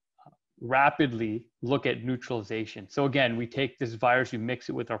rapidly look at neutralization. So again, we take this virus, we mix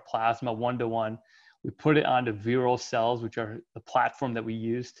it with our plasma 1-to-1, we put it onto viral cells, which are the platform that we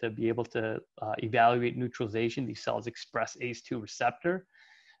use to be able to evaluate neutralization. These cells express ACE2 receptor.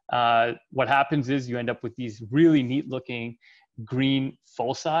 What happens is you end up with these really neat looking green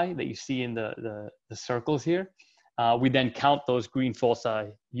foci that you see in the circles here. We then count those green foci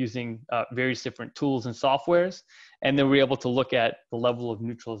using various different tools and softwares, and then we're able to look at the level of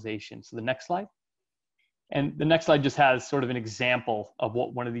neutralization. So the next slide. And the next slide just has sort of an example of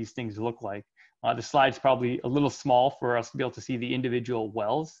what one of these things look like. The slide's probably a little small for us to be able to see the individual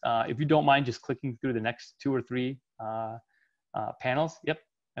wells. If you don't mind just clicking through the next 2 or 3 panels. Yep,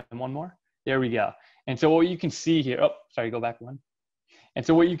 and one more. There we go. And so what you can see here, oh, sorry, go back one. And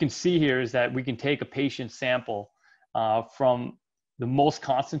so what you can see here is that we can take a patient sample from the most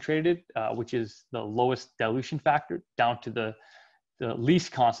concentrated, which is the lowest dilution factor, down to the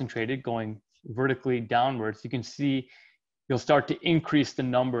least concentrated, going vertically downwards. You can see you'll start to increase the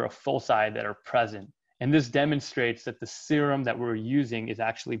number of foci that are present. And this demonstrates that the serum that we're using is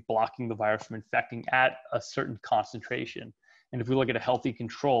actually blocking the virus from infecting at a certain concentration. And if we look at a healthy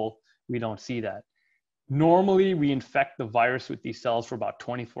control, we don't see that. Normally, we infect the virus with these cells for about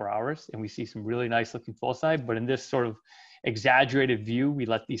 24 hours, and we see some really nice looking foci. But in this sort of exaggerated view, we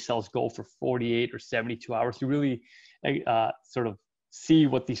let these cells go for 48 or 72 hours to really sort of see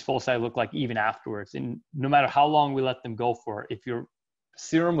what these foci look like even afterwards. And no matter how long we let them go for, if your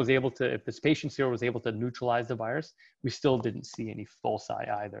serum was able to, if this patient's serum was able to neutralize the virus, we still didn't see any foci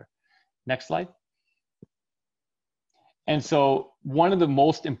either. Next slide. And so one of the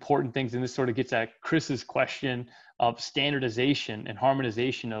most important things, and this sort of gets at Chris's question of standardization and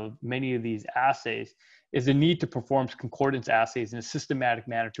harmonization of many of these assays, is the need to perform concordance assays in a systematic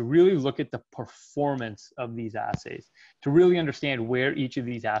manner to really look at the performance of these assays, to really understand where each of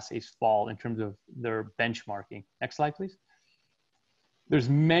these assays fall in terms of their benchmarking. Next slide, please. There's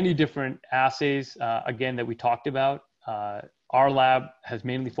many different assays, again, that we talked about. Our lab has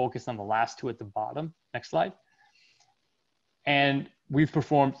mainly focused on the last 2 at the bottom. Next slide. And we've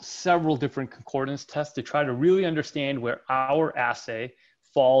performed several different concordance tests to try to really understand where our assay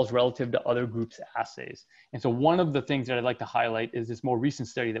falls relative to other groups' assays. And so one of the things that I'd like to highlight is this more recent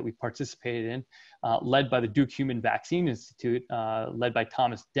study that we participated in, led by the Duke Human Vaccine Institute, led by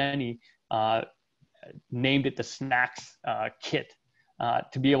Thomas Denny, named it the SNACS kit,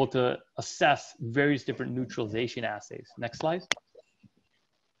 to be able to assess various different neutralization assays. Next slide.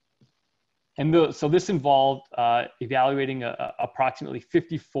 And so this involved evaluating approximately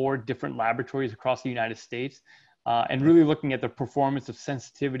 54 different laboratories across the United States, and really looking at the performance of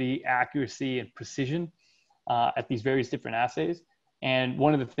sensitivity, accuracy, and precision at these various different assays. And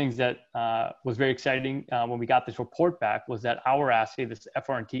one of the things that was very exciting when we got this report back was that our assay, this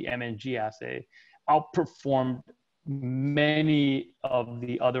FRNT-MNG assay, outperformed many of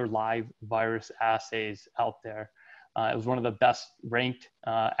the other live virus assays out there. It was one of the best ranked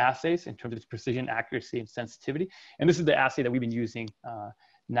assays in terms of its precision, accuracy, and sensitivity. And this is the assay that we've been using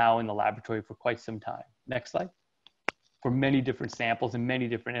now in the laboratory for quite some time. Next slide. For many different samples and many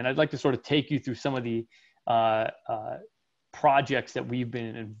different, and I'd like to sort of take you through some of the projects that we've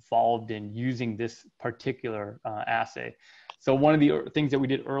been involved in using this particular assay. So one of the things that we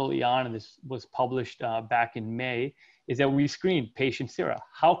did early on, and this was published back in May, is that we screened patient sera.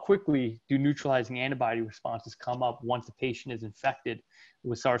 How quickly do neutralizing antibody responses come up once the patient is infected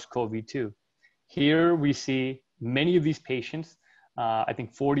with SARS-CoV-2? Here we see many of these patients, I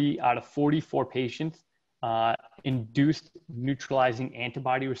think 40 out of 44 patients, induced neutralizing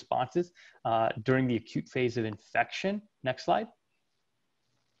antibody responses during the acute phase of infection. Next slide.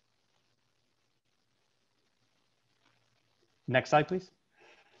 Next slide, please.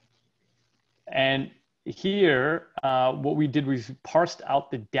 And here, what we did was parsed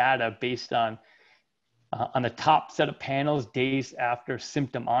out the data based on the top set of panels, days after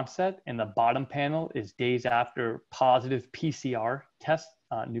symptom onset, and the bottom panel is days after positive PCR test,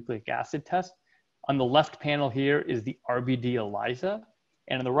 nucleic acid test. On the left panel here is the RBD ELISA,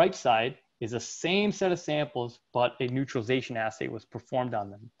 and on the right side is the same set of samples, but a neutralization assay was performed on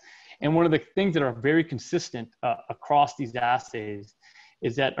them. And one of the things that are very consistent across these assays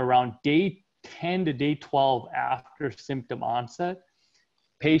is that around day 10 to day 12 after symptom onset,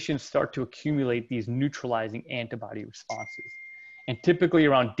 patients start to accumulate these neutralizing antibody responses. And typically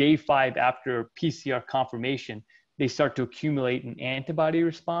around day 5 after PCR confirmation, they start to accumulate an antibody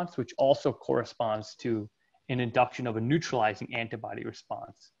response, which also corresponds to an induction of a neutralizing antibody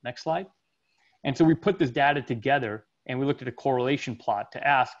response. Next slide. And so we put this data together and we looked at a correlation plot to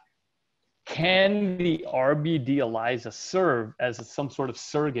ask, can the RBD ELISA serve as some sort of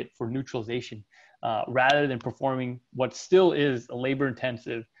surrogate for neutralization rather than performing what still is a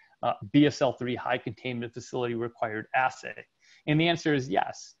labor-intensive BSL-3 high containment facility required assay? And the answer is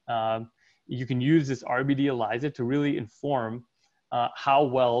yes. You can use this RBD ELISA to really inform how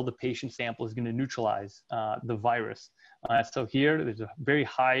well the patient sample is going to neutralize the virus. So here, there's a very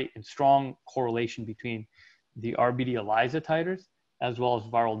high and strong correlation between the RBD ELISA titers as well as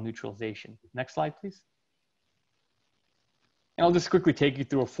viral neutralization. Next slide, please. And I'll just quickly take you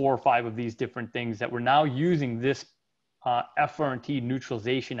through 4 or 5 of these different things that we're now using this FRNT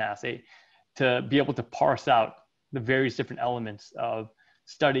neutralization assay to be able to parse out the various different elements of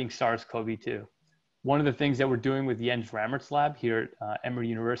studying SARS-CoV-2. One of the things that we're doing with Jens Rammert's lab here at Emory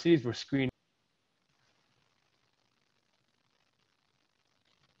University is we're screening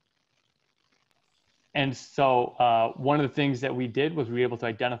And so one of the things that we did was we were able to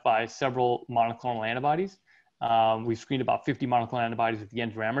identify several monoclonal antibodies. We screened about 50 monoclonal antibodies with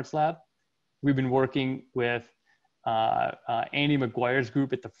Jens Rammert's lab. We've been working with Andy McGuire's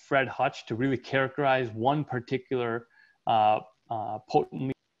group at the Fred Hutch to really characterize one particular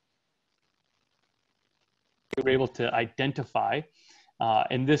potently we were able to identify.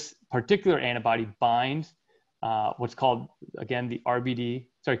 And this particular antibody binds what's called, again, the RBD.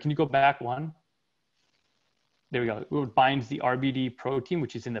 Sorry, can you go back one? There we go. It binds the RBD protein,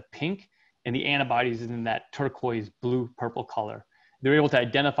 which is in the pink, and the antibody is in that turquoise blue purple color. They're able to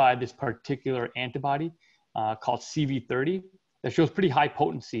identify this particular antibody called CV30 that shows pretty high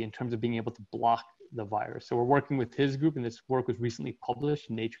potency in terms of being able to block the virus. So we're working with his group, and this work was recently published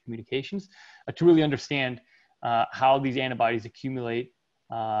in Nature Communications to really understand how these antibodies accumulate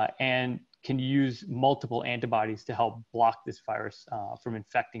and can use multiple antibodies to help block this virus from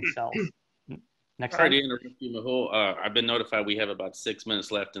infecting cells. Next slide. Sorry to interrupt you, Mehul. I've been notified we have about 6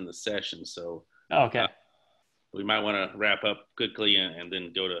 minutes left in the session, so okay. We might want to wrap up quickly and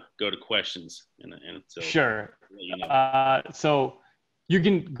then go to questions. And so sure. You know. So you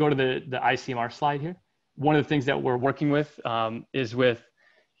can go to the ICMR slide here. One of the things that we're working with is with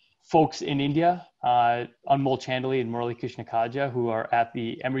folks in India, Anmol Chandali and Murali Krishnakaja, who are at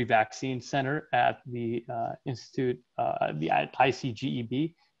the Emory Vaccine Center at the Institute, at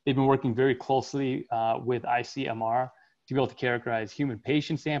ICGEB. They've been working very closely with ICMR to be able to characterize human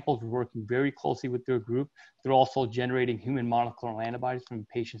patient samples. We're working very closely with their group. They're also generating human monoclonal antibodies from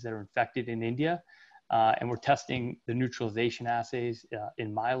patients that are infected in India. And we're testing the neutralization assays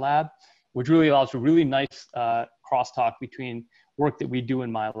in my lab, which really allows for really nice crosstalk between work that we do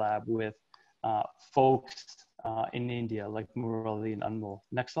in my lab with folks in India, like Murali and Anmol.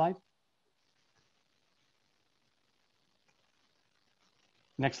 Next slide.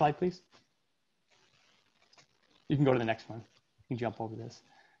 Next slide, please. You can go to the next one. You can jump over this.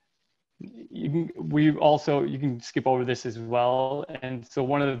 You can skip over this as well. And so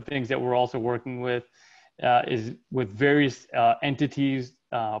one of the things that we're also working with is with various entities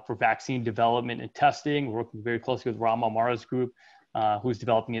for vaccine development and testing. We're working very closely with Ram Amara's group, who's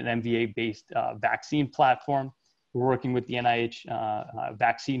developing an MVA-based vaccine platform. We're working with the NIH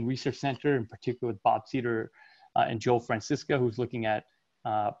Vaccine Research Center, in particular with Bob Cedar and Joe Francisca, who's looking at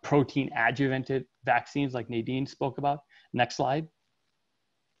protein adjuvanted vaccines like Nadine spoke about. Next slide.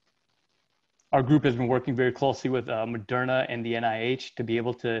 Our group has been working very closely with Moderna and the NIH to be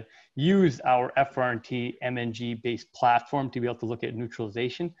able to use our FRNT MNG-based platform to be able to look at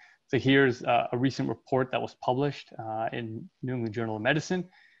neutralization. So here's a recent report that was published in New England Journal of Medicine,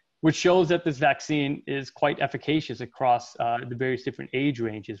 which shows that this vaccine is quite efficacious across the various different age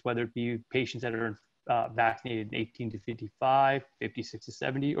ranges, whether it be patients that are vaccinated in 18 to 55, 56 to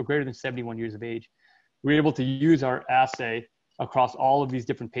 70, or greater than 71 years of age. We're able to use our assay across all of these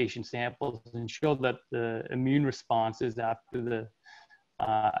different patient samples and show that the immune responses after the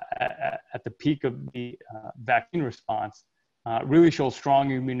at the peak of the vaccine response really show strong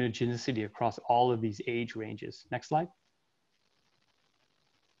immunogenicity across all of these age ranges. Next slide.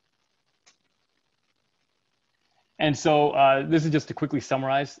 And so this is just to quickly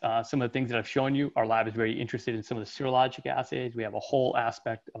summarize some of the things that I've shown you. Our lab is very interested in some of the serologic assays. We have a whole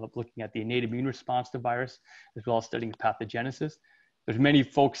aspect of looking at the innate immune response to virus, as well as studying pathogenesis. There's many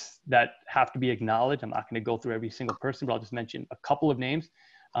folks that have to be acknowledged. I'm not going to go through every single person, but I'll just mention a couple of names.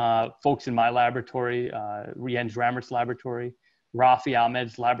 Folks in my laboratory, Jens Rammert's laboratory, Rouphael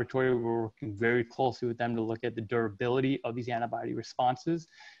Ahmed's laboratory, we're working very closely with them to look at the durability of these antibody responses.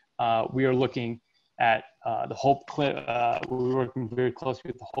 We are looking at the Hope Clinic, we're working very closely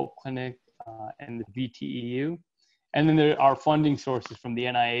with the Hope Clinic and the VTEU. And then there are funding sources from the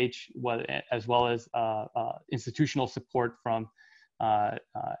NIH, as well as institutional support from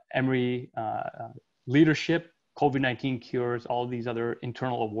Emory leadership, COVID-19 cures, all of these other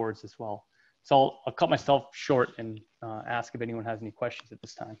internal awards as well. So I'll cut myself short and ask if anyone has any questions at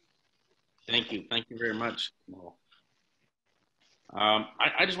this time. Thank you. Thank you very much, Mehul.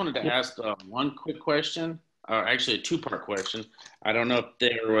 I just wanted to ask one quick question, or actually a two-part question. I don't know if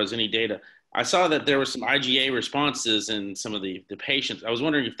there was any data. I saw that there were some IgA responses in some of the patients. I was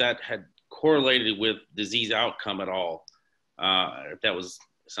wondering if that had correlated with disease outcome at all, if that was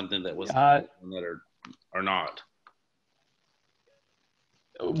something that was or not.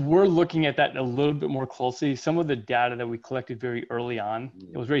 We're looking at that a little bit more closely. Some of the data that we collected very early on,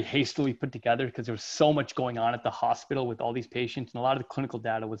 it was very hastily put together because there was so much going on at the hospital with all these patients, and a lot of the clinical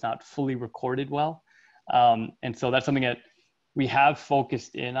data was not fully recorded well. And so that's something that we have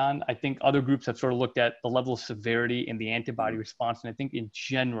focused in on. I think other groups have sort of looked at the level of severity and the antibody response. And I think in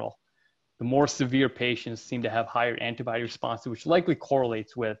general, the more severe patients seem to have higher antibody responses, which likely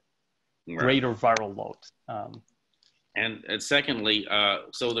correlates with greater viral loads. And secondly,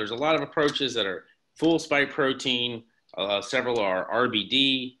 so there's a lot of approaches that are full spike protein, several are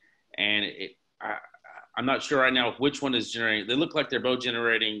RBD, and I'm not sure right now which one is generating. They look like they're both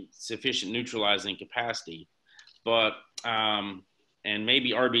generating sufficient neutralizing capacity, but, and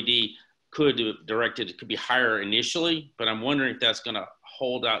maybe RBD could be higher initially, but I'm wondering if that's gonna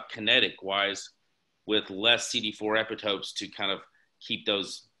hold out kinetic-wise with less CD4 epitopes to kind of keep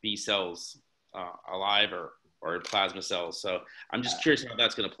those B cells alive or plasma cells. So I'm just curious how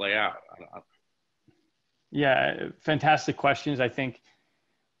that's going to play out. Yeah, fantastic questions. I think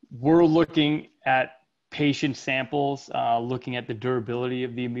we're looking at patient samples, looking at the durability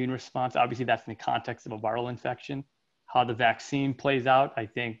of the immune response. Obviously, that's in the context of a viral infection. How the vaccine plays out, I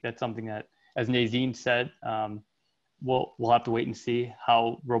think that's something that, as Nadine said, we'll have to wait and see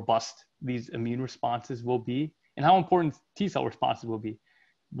how robust these immune responses will be and how important T-cell responses will be.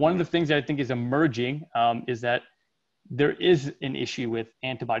 One of the things that I think is emerging is that there is an issue with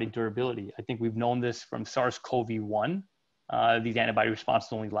antibody durability. I think we've known this from SARS-CoV-1. These antibody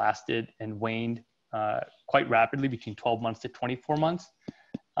responses only lasted and waned quite rapidly between 12 months to 24 months.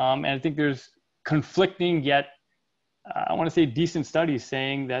 And I think there's conflicting yet, I want to say decent studies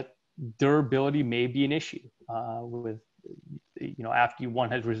saying that durability may be an issue with, after one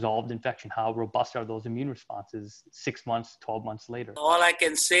has resolved infection, how robust are those immune responses 6 months, 12 months later? All I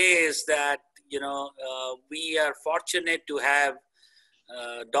can say is that, we are fortunate to have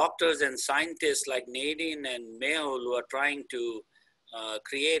doctors and scientists like Nadine and Mehul who are trying to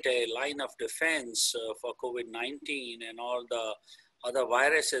create a line of defense for COVID-19 and all the other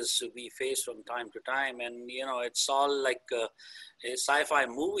viruses we face from time to time. And, it's all like a sci-fi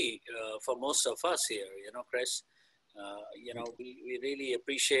movie for most of us here, Chris. We really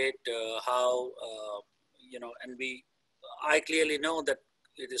appreciate how, and I clearly know that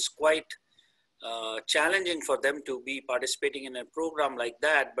it is quite challenging for them to be participating in a program like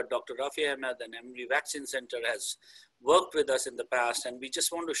that, but Dr. Rouphael and Emory Vaccine Center has worked with us in the past, and we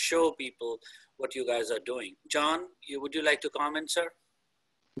just want to show people what you guys are doing. John, would you like to comment, sir?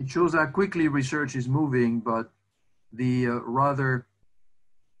 It shows how quickly research is moving, but the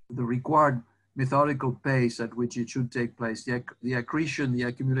required methodical pace at which it should take place, the accretion, the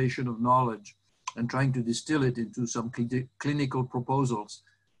accumulation of knowledge, and trying to distill it into some clinical proposals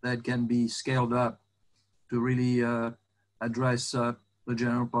that can be scaled up to really address the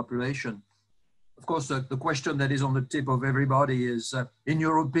general population. Of course, the question that is on the tip of everybody is, in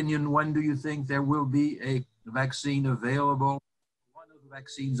your opinion, when do you think there will be a vaccine available, one of the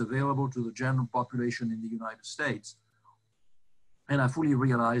vaccines available to the general population in the United States? And I fully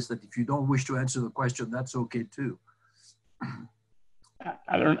realize that if you don't wish to answer the question, that's okay too.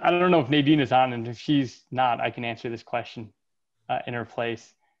 I don't know if Nadine is on, and if she's not, I can answer this question in her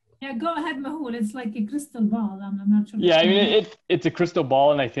place. Yeah, go ahead, Mehul. It's like a crystal ball. I'm not sure. Yeah, I mean, it's a crystal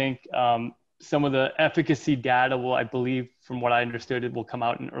ball, and I think some of the efficacy data will, I believe, from what I understood, it will come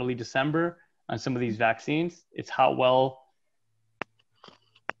out in early December on some of these vaccines. It's how well,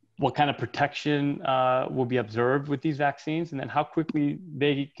 what kind of protection will be observed with these vaccines, and then how quickly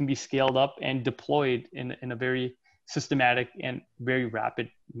they can be scaled up and deployed in a very systematic and very rapid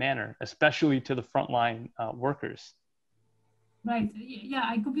manner, especially to the frontline workers. Right. Yeah,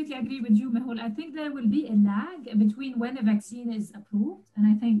 I completely agree with you, Mehul. I think there will be a lag between when a vaccine is approved, and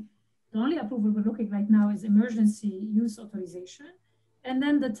I think the only approval we're looking right now is emergency use authorization, and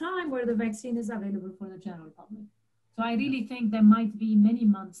then the time where the vaccine is available for the general public. So I really think there might be many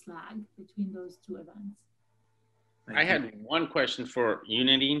months lag between those two events. I had one question for you,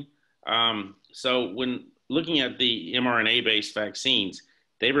 Nadine. So when looking at the mRNA-based vaccines,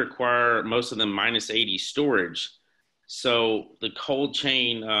 they require most of them -80 storage. So the cold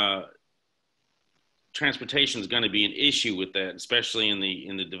chain transportation is going to be an issue with that, especially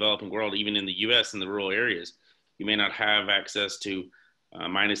in the developing world, even in the U.S. in the rural areas. You may not have access to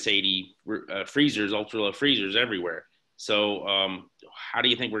 -80 freezers, ultra low freezers everywhere. So how do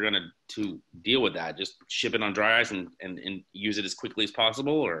you think we're going to deal with that? Just ship it on dry ice and use it as quickly as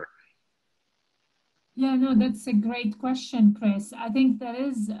possible, or? Yeah, no, that's a great question, Chris. I think there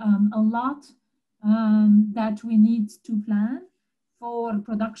is a lot that we need to plan for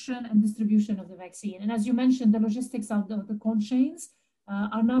production and distribution of the vaccine. And as you mentioned, the logistics of the cold chains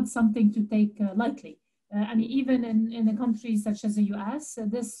are not something to take lightly. I mean, even in a country such as the US,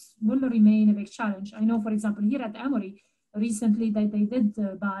 this will remain a big challenge. I know, for example, here at Emory, recently that they did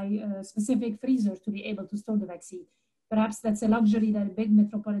buy specific freezers to be able to store the vaccine. Perhaps that's a luxury that big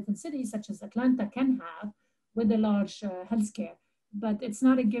metropolitan cities such as Atlanta can have with a large healthcare. But it's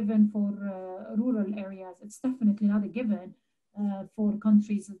not a given for rural areas. It's definitely not a given for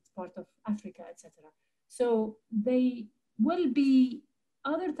countries as part of Africa, etc. So they will be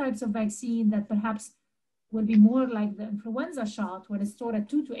other types of vaccine that perhaps will be more like the influenza shot, where it's stored at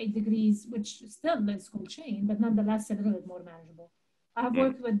 2 to 8 degrees, which still is cold chain, but nonetheless a little bit more manageable. I have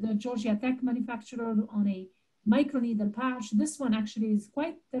worked with the Georgia Tech manufacturer on a microneedle patch. This one actually is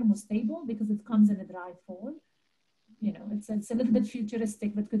quite thermostable because it comes in a dry form. You know, it's a little bit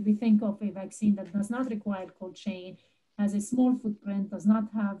futuristic, but could we think of a vaccine that does not require cold chain, has a small footprint, does not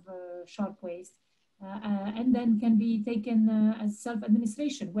have sharp waste, and then can be taken as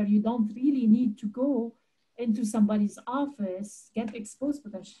self-administration, where you don't really need to go into somebody's office, get exposed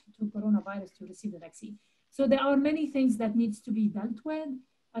potentially to coronavirus to receive the vaccine. So there are many things that needs to be dealt with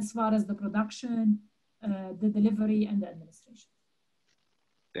as far as the production, the delivery, and the administration.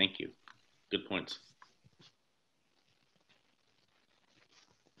 Thank you. Good points.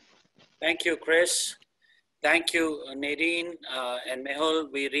 Thank you, Chris. Thank you, Nadine and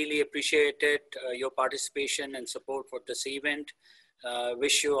Mehul. We really appreciated your participation and support for this event.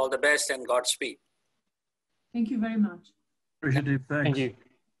 Wish you all the best and Godspeed. Thank you very much. Appreciative, thanks. Thank you.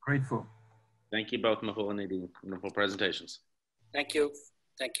 Grateful. Thank you both, Mehul and Nadine. Wonderful presentations. Thank you.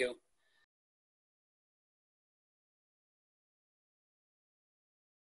 Thank you.